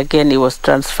relocated again, he was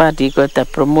transferred, he got a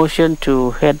promotion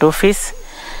to head office,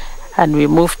 and we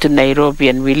moved to Nairobi,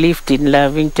 and we lived in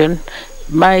Lavington.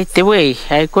 By the way,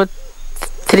 I got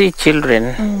 3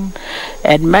 children,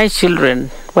 and my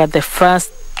children were the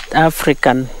first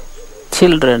African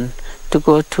children to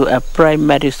go to a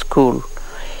primary school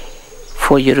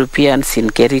for Europeans in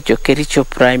Kericho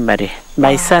Primary.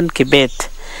 My son Kibet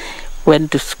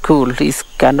went to school, his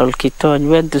Colonel Kiton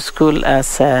went to school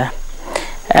as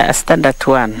standard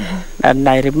 1. And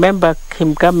I remember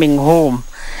him coming home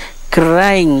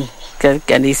crying,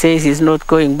 and he says he's not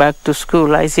going back to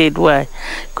school. I said, why?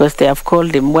 Because they have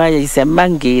called him, why he's a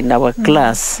monkey in our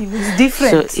class. He was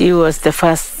different. So he was the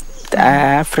first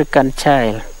African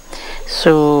child.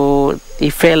 So he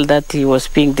felt that he was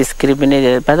being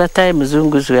discriminated. By the time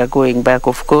Zungus were going back,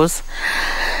 of course.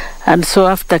 And so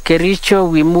after Kericho,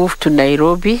 we moved to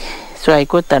Nairobi. So I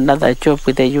got another job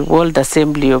with the World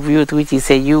Assembly of Youth, which is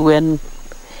a UN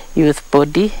youth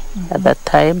body. At that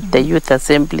time, the Youth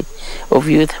Assembly of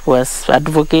Youth was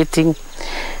advocating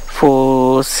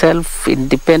for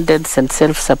self-independence and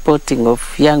self-supporting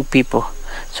of young people.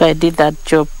 So I did that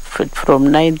job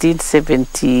from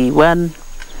 1971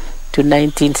 to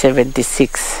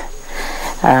 1976.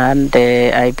 And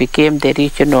I became the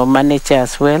regional manager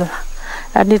as well.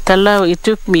 And it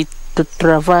took me to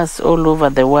traverse all over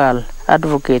the world,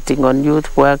 advocating on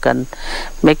youth work and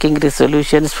making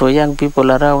resolutions for young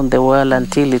people around the world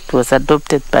until it was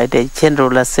adopted by the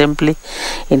General Assembly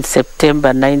in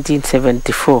September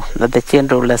 1974, at the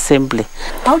General Assembly.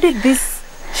 How did this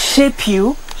shape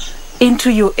you into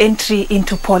your entry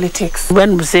into politics?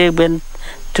 When Muse went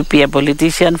to be a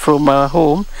politician from our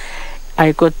home,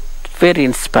 I got very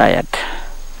inspired.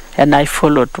 And I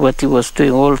followed what he was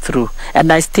doing all through.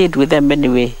 And I stayed with them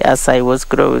anyway as I was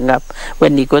growing up.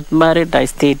 When he got married, I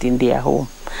stayed in their home.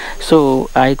 So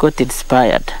I got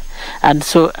inspired. And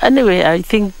so anyway, I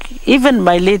think even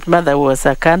my late mother was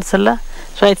a councillor.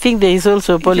 So I think there is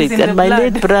also politics. And my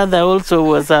late brother also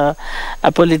was a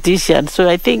politician. So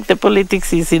I think the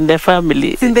politics is in the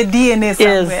family. It's in the DNA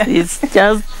somewhere. Yes, it's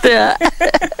just there.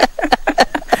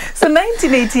 So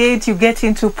 1988, you get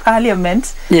into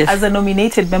parliament as a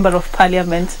nominated member of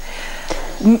parliament.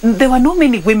 There were not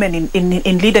many women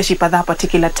in leadership at that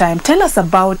particular time. Tell us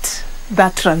about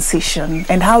that transition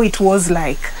and how it was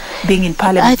like being in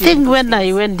parliament. I think when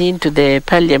I went into the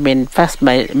parliament, first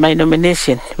my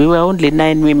nomination, we were only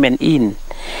 9 women in.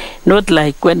 Not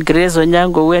like when Grace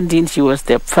Onyango went in, she was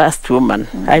the first woman.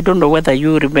 I don't know whether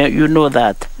you know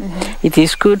that. It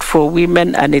is good for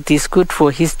women and it is good for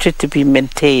history to be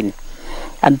maintained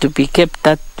and to be kept,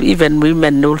 that even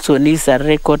women also need a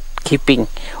record keeping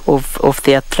of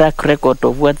their track record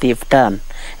of what they've done.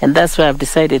 And that's why I've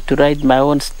decided to write my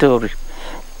own story.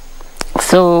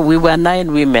 So we were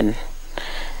 9 women,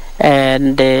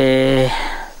 and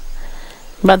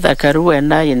Mother Karua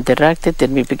and I interacted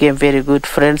and we became very good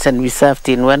friends, and we served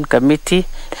in one committee.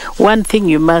 One thing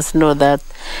you must know, that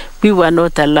we were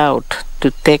not allowed to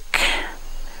take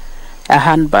a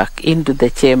handbag into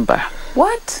the chamber.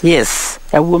 What? Yes,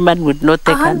 a woman would not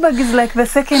take a handbag. Is like the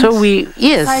second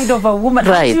side of a woman.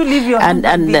 Right. How do you leave your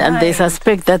handbag behind? And they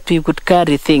suspect that we could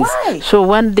carry things. Why? So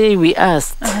one day we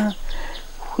asked,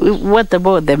 what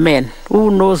about the men?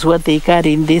 Who knows what they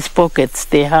carry in these pockets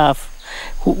they have?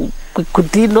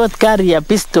 Could he not carry a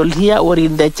pistol here or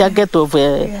in the jacket of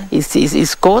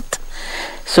his coat?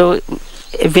 So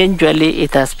eventually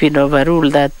it has been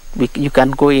overruled that you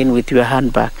can go in with your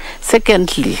handbag.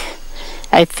 Secondly,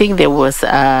 I think there was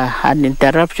an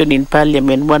interruption in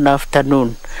Parliament one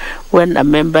afternoon when a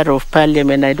member of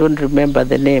Parliament, I don't remember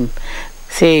the name,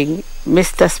 saying,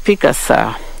 Mr. Speaker,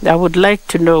 sir, I would like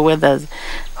to know whether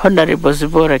Honorable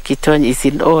Zubora Kitony is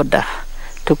in order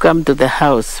to come to the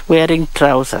house wearing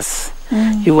trousers.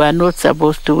 You are not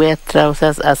supposed to wear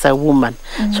trousers as a woman.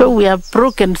 So we have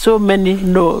broken so many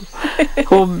notes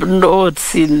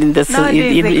in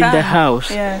the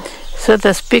house. Yeah. So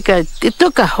the speaker, it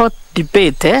took a hot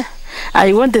debate.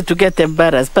 I wanted to get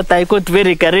embarrassed, but I got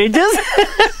very courageous.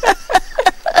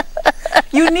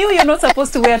 You knew you're not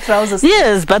supposed to wear trousers.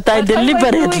 Yes, but I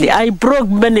deliberately, I broke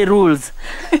many rules.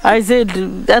 I said,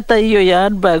 "Ata hiyo ya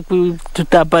handbag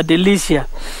tutabadilisha."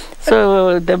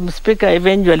 So the speaker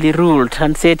eventually ruled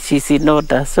and said she's in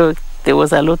order. So there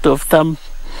was a lot of thumb.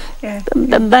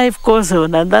 And life goes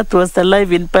on, and that was the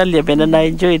life in Parliament, and I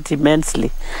enjoyed it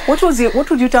immensely. What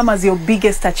would you term as your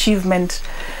biggest achievement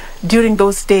during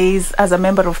those days as a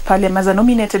member of Parliament, as a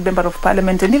nominated member of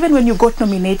Parliament, and even when you got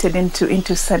nominated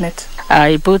into Senate?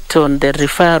 I put on the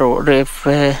referral,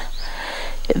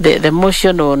 the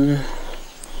motion on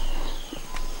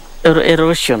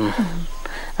erosion,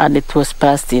 and it was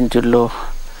passed into law.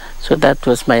 So that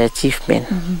was my achievement.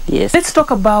 Yes. Let's talk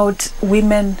about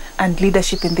women and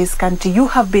leadership in this country. You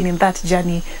have been in that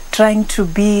journey, trying to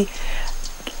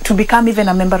become even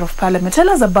a member of Parliament. Tell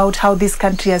us about how this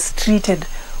country has treated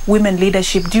women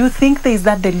leadership. Do you think there is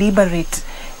that deliberate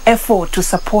effort to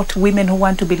support women who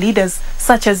want to be leaders,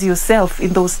 such as yourself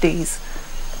in those days?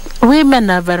 Women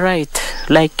have a right,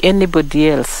 like anybody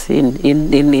else,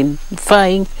 in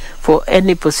vying for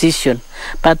any position.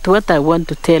 But what I want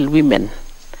to tell women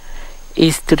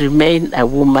is to remain a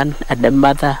woman and a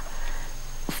mother,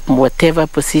 whatever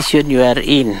position you are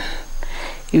in.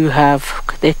 You have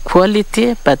the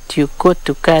quality, but you got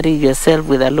to carry yourself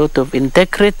with a lot of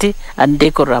integrity and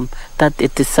decorum that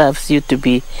it deserves you to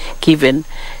be given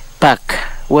back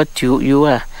what you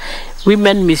are.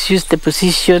 Women misuse the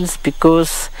positions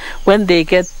because when they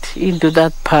get into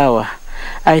that power,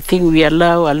 I think we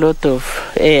allow a lot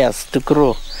of heirs to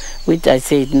grow, which I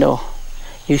said no.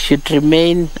 You should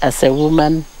remain as a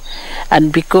woman,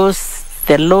 and because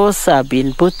the laws have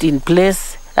been put in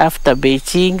place after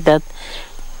Beijing, that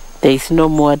there is no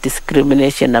more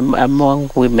discrimination among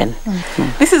women.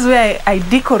 This is where I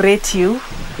decorate you.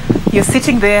 You're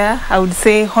sitting there, I would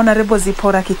say, Honorable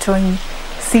Zipporah Kitonyi,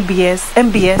 CBS,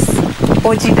 MBS,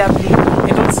 OGW,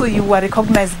 and also you were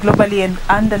recognized globally and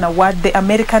earned an award, the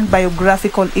American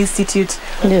Biographical Institute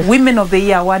Women of the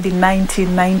Year Award in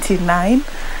 1999.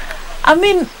 I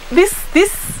mean,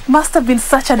 this must have been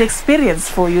such an experience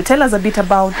for you. Tell us a bit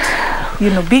about,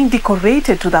 being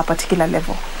decorated to that particular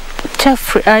level.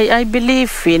 Jeffrey, I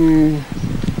believe in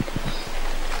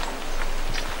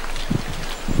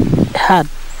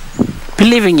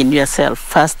believing in yourself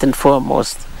first and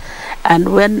foremost.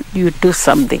 And when you do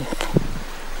something,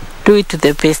 do it to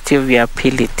the best of your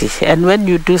ability. And when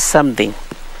you do something,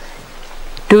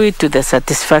 do it to the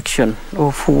satisfaction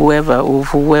of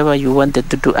whoever you wanted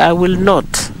to do. I will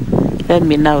not, let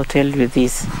me now tell you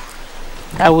this,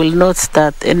 I will not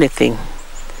start anything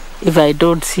if I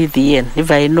don't see the end. If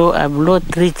I know I'm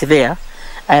not reached there,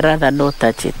 I rather not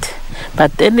touch it.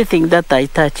 But anything that I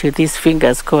touch with these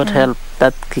fingers, God help,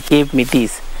 that gave me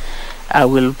this, I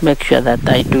will make sure that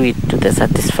I do it to the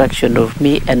satisfaction of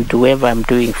me and to whoever I'm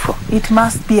doing for. It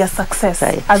must be a success.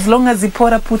 Right. As long as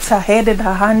Zipporah puts her head and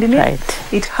her hand in it,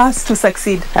 it has to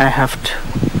succeed. I have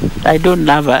to. I don't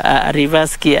have a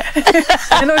reverse gear.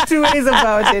 I know two ways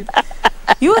about it.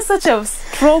 You are such a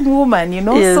strong woman,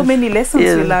 Yes. so many lessons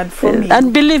you learned from me.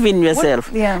 And believe in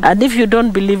yourself. And if you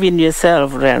don't believe in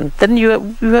yourself, then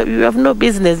you have no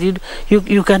business.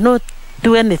 You cannot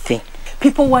do anything.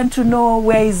 People want to know,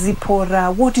 where is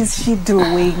Zipporah? What is she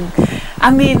doing? I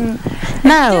mean...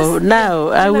 Now,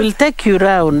 I will take you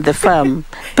around the farm.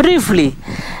 Briefly,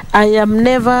 I am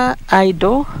never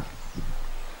idle.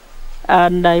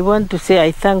 And I want to say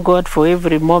I thank God for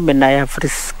every moment I have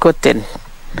gotten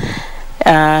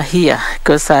here,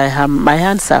 because my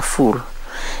hands are full.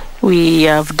 We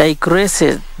have digressed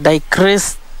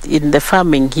in the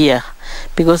farming here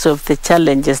because of the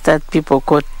challenges that people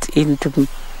got into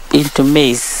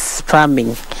maize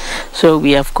farming. So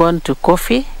we have gone to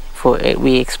coffee.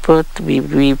 We export.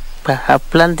 We have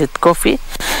planted coffee.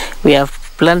 We have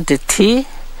planted tea,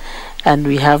 and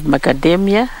we have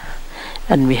macadamia,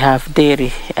 and we have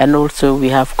dairy, and also we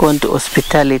have gone to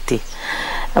hospitality.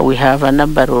 We have a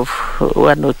number of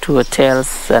 1 or 2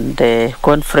 hotels and a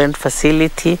conference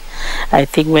facility. I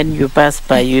think when you pass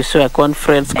by, you saw a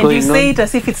conference going on. And you say it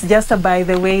as if it's just a by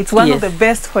the way. It's one of the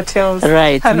best hotels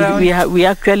around. We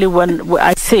actually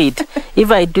I said,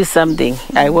 if I do something,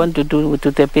 I want to do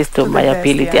to the best of my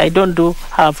ability. I don't do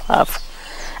half.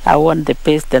 I want the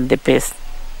best and the best,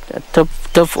 top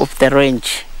of the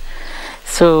range.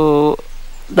 So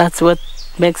that's what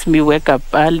makes me wake up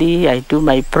early. I do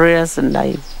my prayers and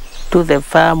I do the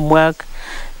farm work,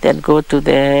 then go to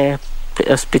the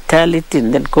hospitality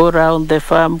and then go around the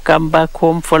farm, come back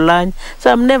home for lunch.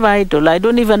 So I'm never idle. I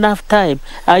don't even have time.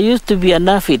 I used to be an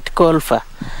avid golfer,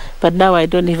 but now I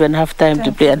don't even have time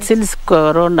to play. And since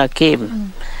Corona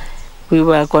came, we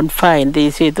were confined. They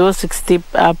say those 60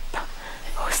 up,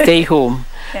 stay home.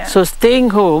 So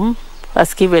staying home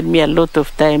has given me a lot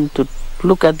of time to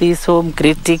look at this home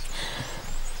critic,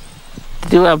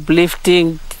 do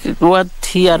uplifting, what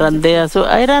here and there. So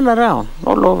I run around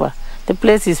all over. The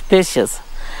place is spacious.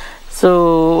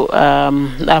 So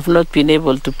I've not been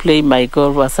able to play my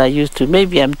golf as I used to.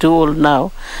 Maybe I'm too old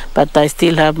now, but I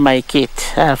still have my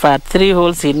kit. I've had 3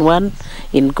 holes in one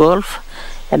in golf,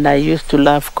 and I used to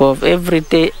love golf. Every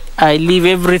day I leave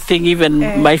everything,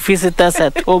 even my visitors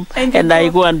at home, and I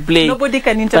go and play. Nobody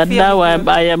can interfere. But now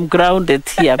I am grounded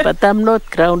here. But I'm not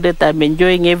grounded. I'm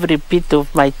enjoying every bit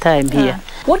of my time here.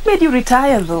 What made you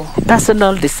retire, though?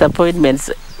 Personal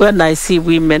disappointments. When I see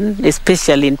women,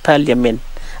 especially in Parliament,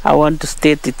 I want to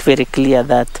state it very clear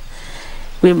that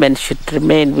women should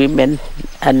remain women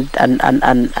and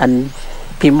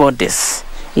be modest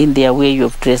in their way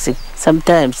of dressing.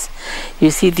 Sometimes you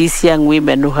see these young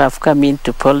women who have come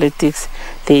into politics,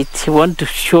 they want to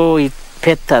show it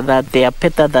better, that they are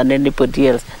better than anybody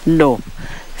else. No,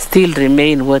 still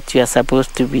remain what you are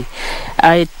supposed to be.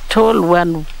 I told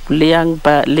one young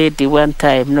lady one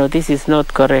time, no, this is not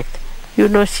correct. You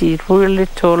know, she really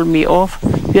told me off.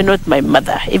 You're not my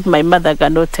mother. If my mother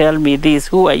cannot tell me this,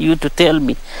 who are you to tell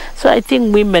me? So I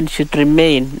think women should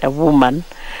remain a woman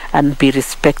and be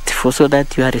respectful so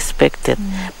that you are respected,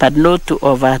 but not to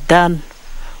overdone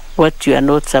what you are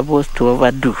not supposed to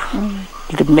overdo.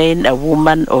 Remain a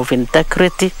woman of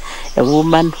integrity, a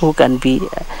woman who can be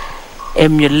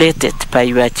emulated by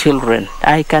your children.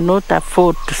 I cannot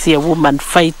afford to see a woman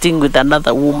fighting with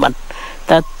another woman.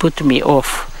 That put me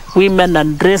off. Women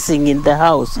undressing in the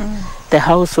house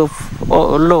of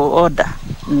law order.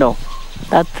 No,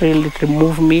 that really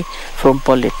removed me from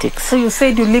politics. So you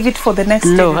said you leave it for the next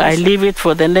No, generation? I leave it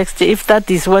for the next. If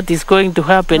that is what is going to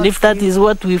happen, if that is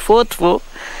what we fought for,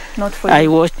 not for I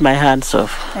you. washed my hands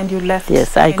off. And you left?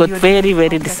 Yes, I got very,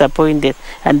 very disappointed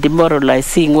and demoralized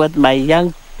seeing what my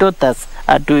young daughters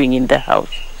are doing in the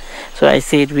house. So I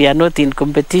said, we are not in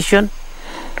competition.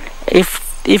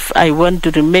 If I want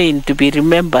to remain, to be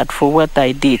remembered for what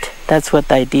I did, that's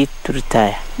what I did to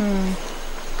retire.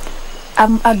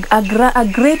 I'm a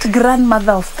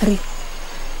great-grandmother of 3.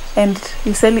 And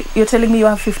you're telling me you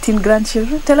have 15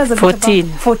 grandchildren? Tell us a bit 14.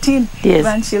 about 14 Yes.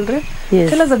 grandchildren?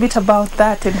 Yes. Tell us a bit about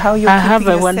that and how you're I have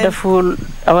keeping a yourself.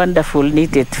 wonderful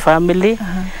knitted family.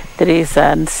 3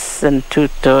 sons and 2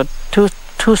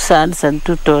 sons and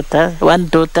 2 daughters, 1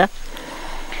 daughter.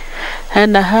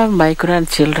 And I have my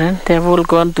grandchildren. They've all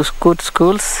gone to good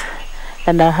schools.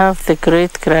 And I have the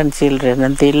great-grandchildren,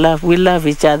 and we love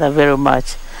each other very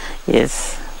much.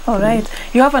 Yes. All right.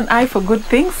 You have an eye for good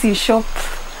things. You shop.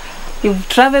 You've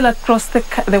traveled across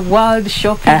the world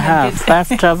shopping.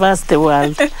 I've traversed the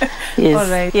world. Yes. All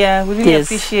right. Yeah, we really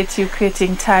appreciate you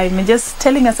creating time and just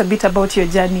telling us a bit about your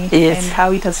journey and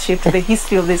how it has shaped the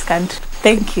history of this country.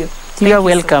 Thank you. You're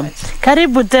welcome.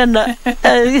 Karibu tena.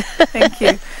 Thank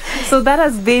you. So that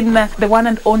has been the one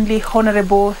and only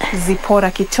Honorable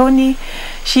Zipporah Kitoni.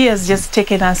 She has just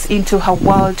taken us into her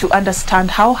world to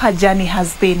understand how her journey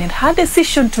has been and her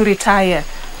decision to retire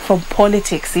from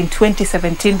politics in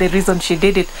 2017, the reason she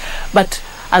did it. But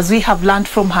as we have learned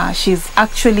from her, she's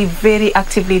actually very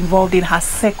actively involved in her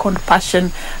second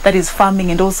passion, that is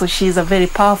farming, and also she's a very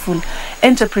powerful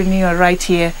entrepreneur right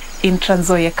here in Trans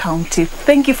Nzoia County.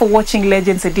 Thank you for watching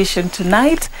Legends Edition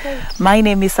tonight. My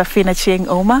name is Safina Cheng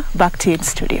Oma. Back to you in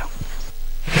studio.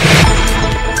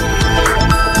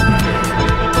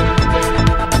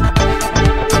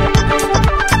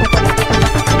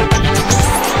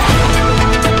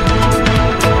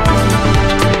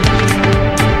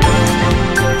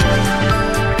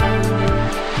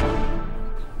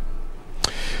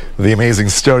 The amazing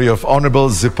story of Honorable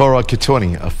Zipporah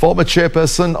Kitoni, a former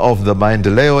chairperson of the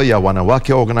Maendeleo ya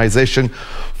Wanawake organization,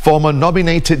 former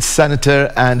nominated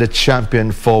senator and a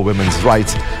champion for women's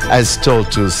rights, as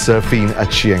told to Serafine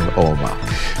Achieng Oma.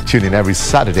 Tune in every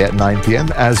Saturday at 9 p.m.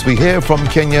 as we hear from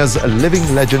Kenya's living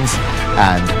legends.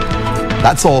 And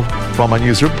that's all from our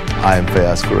newsroom. I am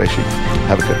Fayyaz Qureishi.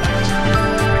 Have a good night.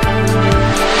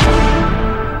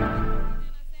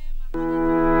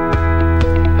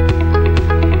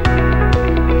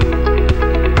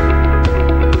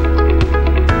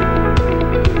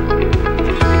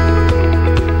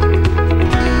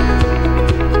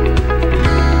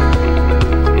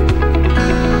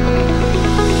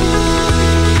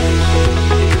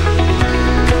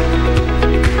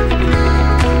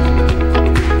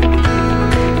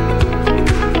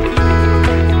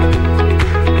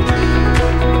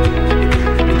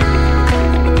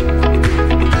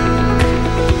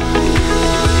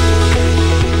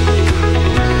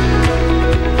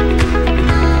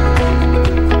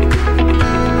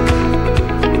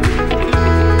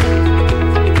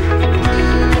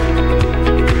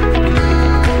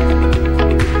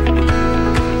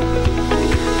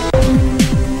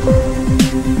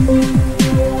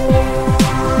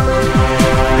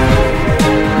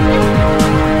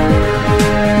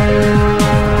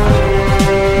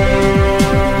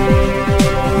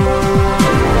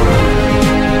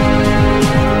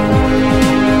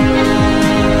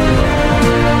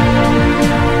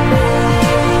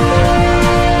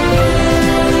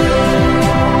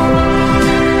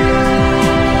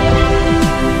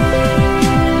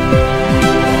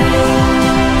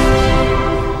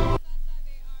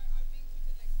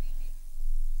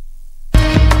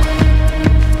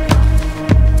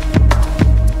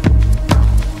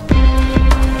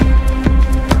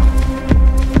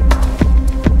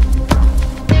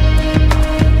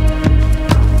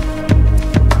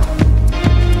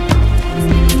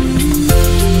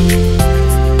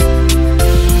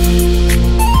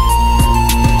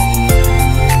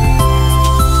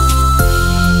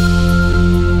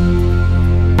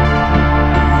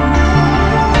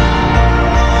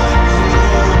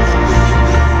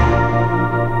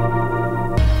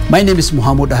 My name is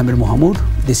Muhammad Ahmed Muhammad,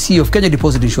 the CEO of Kenya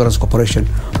Deposit Insurance Corporation,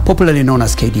 popularly known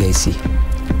as KDIC.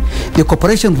 The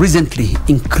corporation recently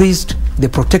increased the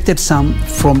protected sum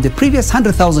from the previous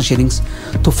 100,000 shillings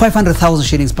to 500,000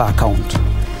 shillings per account.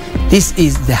 This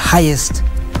is the highest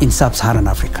in sub-Saharan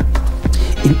Africa.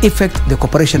 In effect, the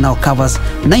corporation now covers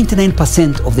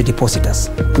 99% of the depositors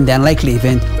in the unlikely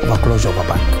event of a closure of a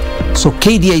bank. So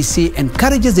KDIC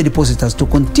encourages the depositors to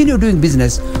continue doing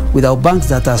business with our banks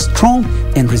that are strong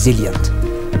and resilient.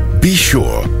 Be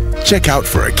sure, check out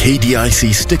for a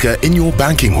KDIC sticker in your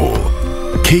banking hall.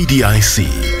 KDIC,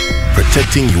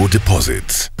 protecting your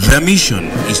deposits. The mission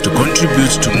is to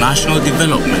contribute to national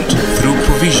development through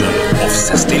provision of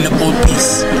sustainable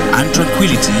peace and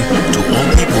tranquility to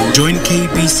all people. Join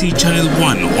KBC Channel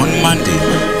 1 on Monday,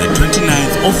 the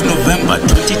 29th of November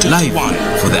 2021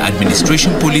 for the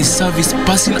Administration Police Service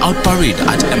Passing Out Parade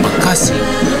at Embakasi,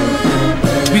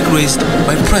 to be graced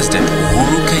by President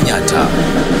Uhuru Kenyatta.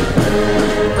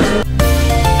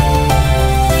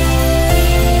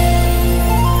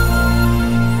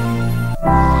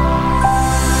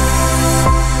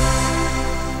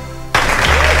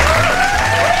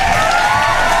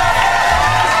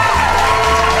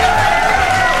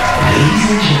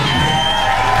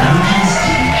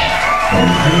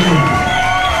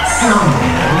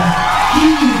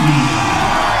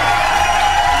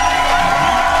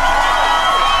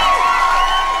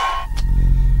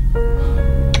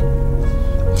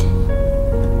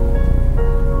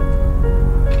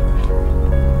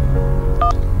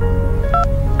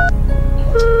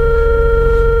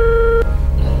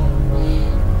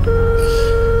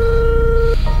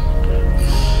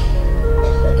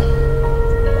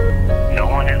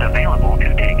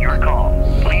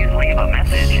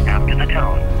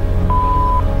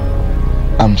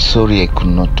 I'm sorry I could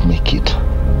not make it.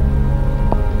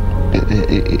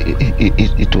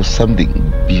 It was something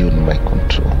beyond my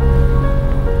control.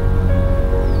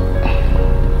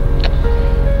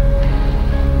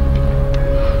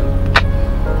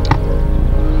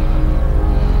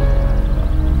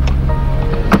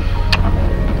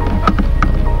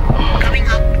 Coming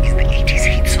up is the 80s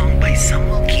hit song by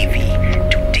Samuel Kivi.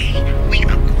 Today we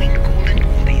are going golden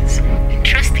oldies.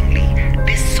 Interestingly,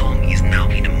 this song is now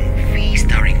in a movie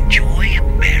starring Joy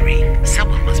Berry.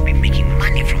 Someone must be making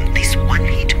money from this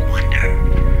one-hit wonder.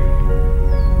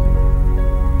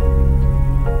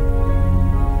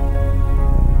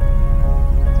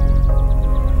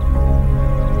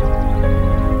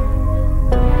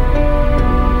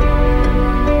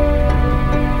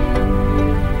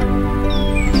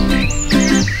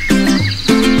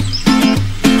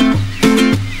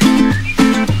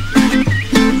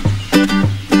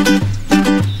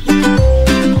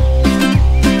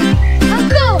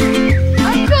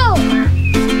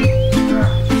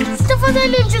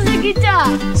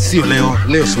 Sio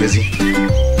leo siwezi.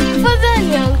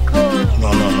 Fadhali uncle.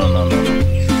 No.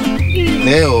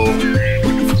 Leo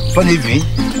fanya hivi.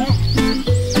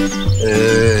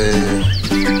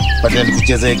 Baada ya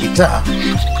kucheza gitaa,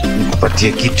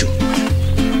 nikupatie kitu.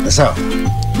 Sawa?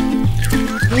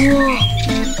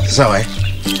 Sawa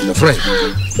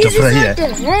Utafurahia.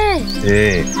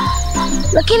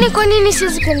 Lakini kwa nini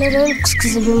siwezi kuendelea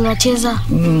kusikiza vile unacheza?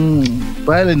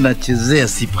 Pale nachezea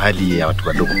si pahali ya watu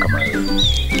wadogo kama wewe.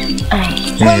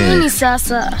 Kwa nini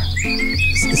sasa?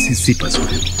 Si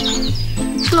pazuri.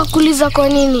 Nakuuliza kwa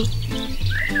nini?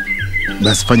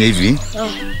 Basi fanya hivi.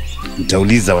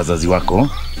 Utauliza wazazi wako.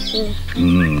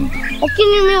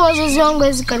 Lakini mimi wazazi wangu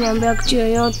hawezi kaniambia kitu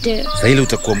yoyote. Sasa ile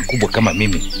utakuwa mkubwa kama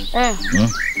mimi.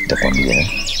 Nitakwambia.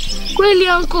 Kweli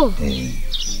uncle?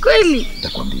 Kweli?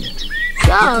 Nitakwambia.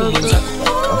 Sawa.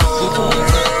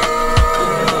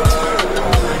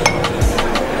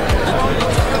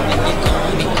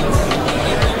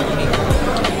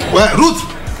 Ruth!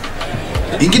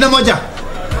 Ingine moja.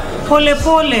 Pole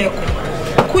pole.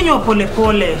 Kunywa pole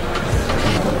pole.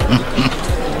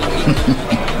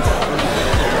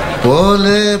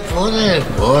 Pole.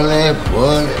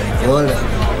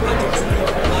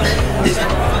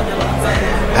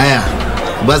 Haya,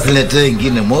 basi leta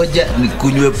ingine moja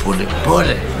nikunywe pole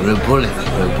pole.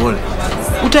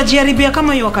 Utajiharibia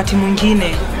kama hiyo wakati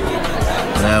mwingine.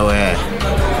 Wewe.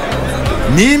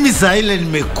 Mimi saa ile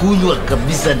nimekunywa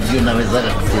kabisa ndio naweza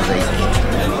kucheza hiki.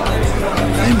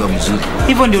 Naimba mzuri.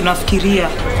 Hivyo ndio unafikiria.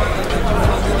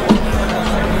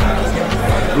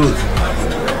 Ruth,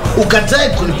 ukatae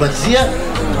kunipatia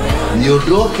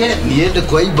niondoke niende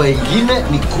kwa iba ingine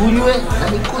nikunywe na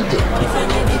nikuje.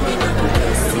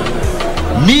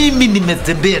 Mimi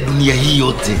nimetembea dunia hii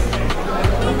yote.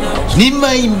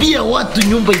 Nimeimbia watu,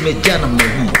 nyumba imejaa namna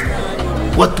hii.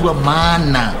 Watu wa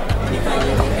maana.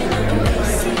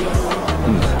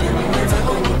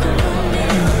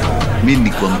 Mimi ni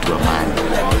kwa mtu wa maana.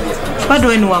 Bado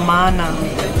wewe ni wa maana.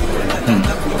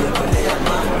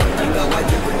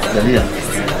 Dalia.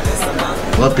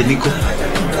 Wapi niko?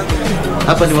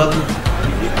 Hapa ni wapi?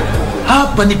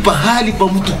 Hapa ni pahali pa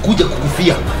mtu kuja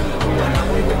kukufia.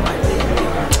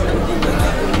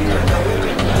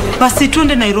 Basi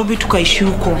tuende Nairobi tukaishi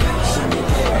huko.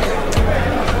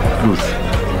 Ruth.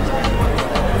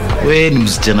 Wewe ni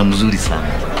msichana mzuri sana.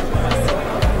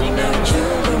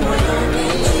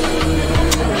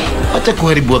 Acha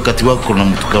kuharibu wakati wako na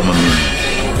mtu kama mimi.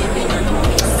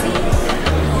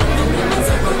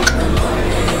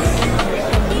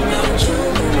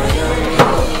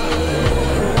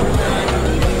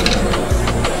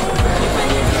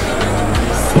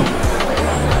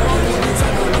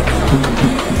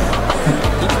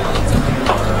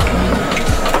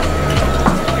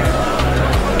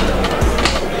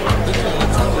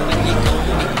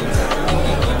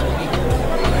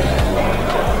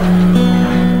 Mm-hmm.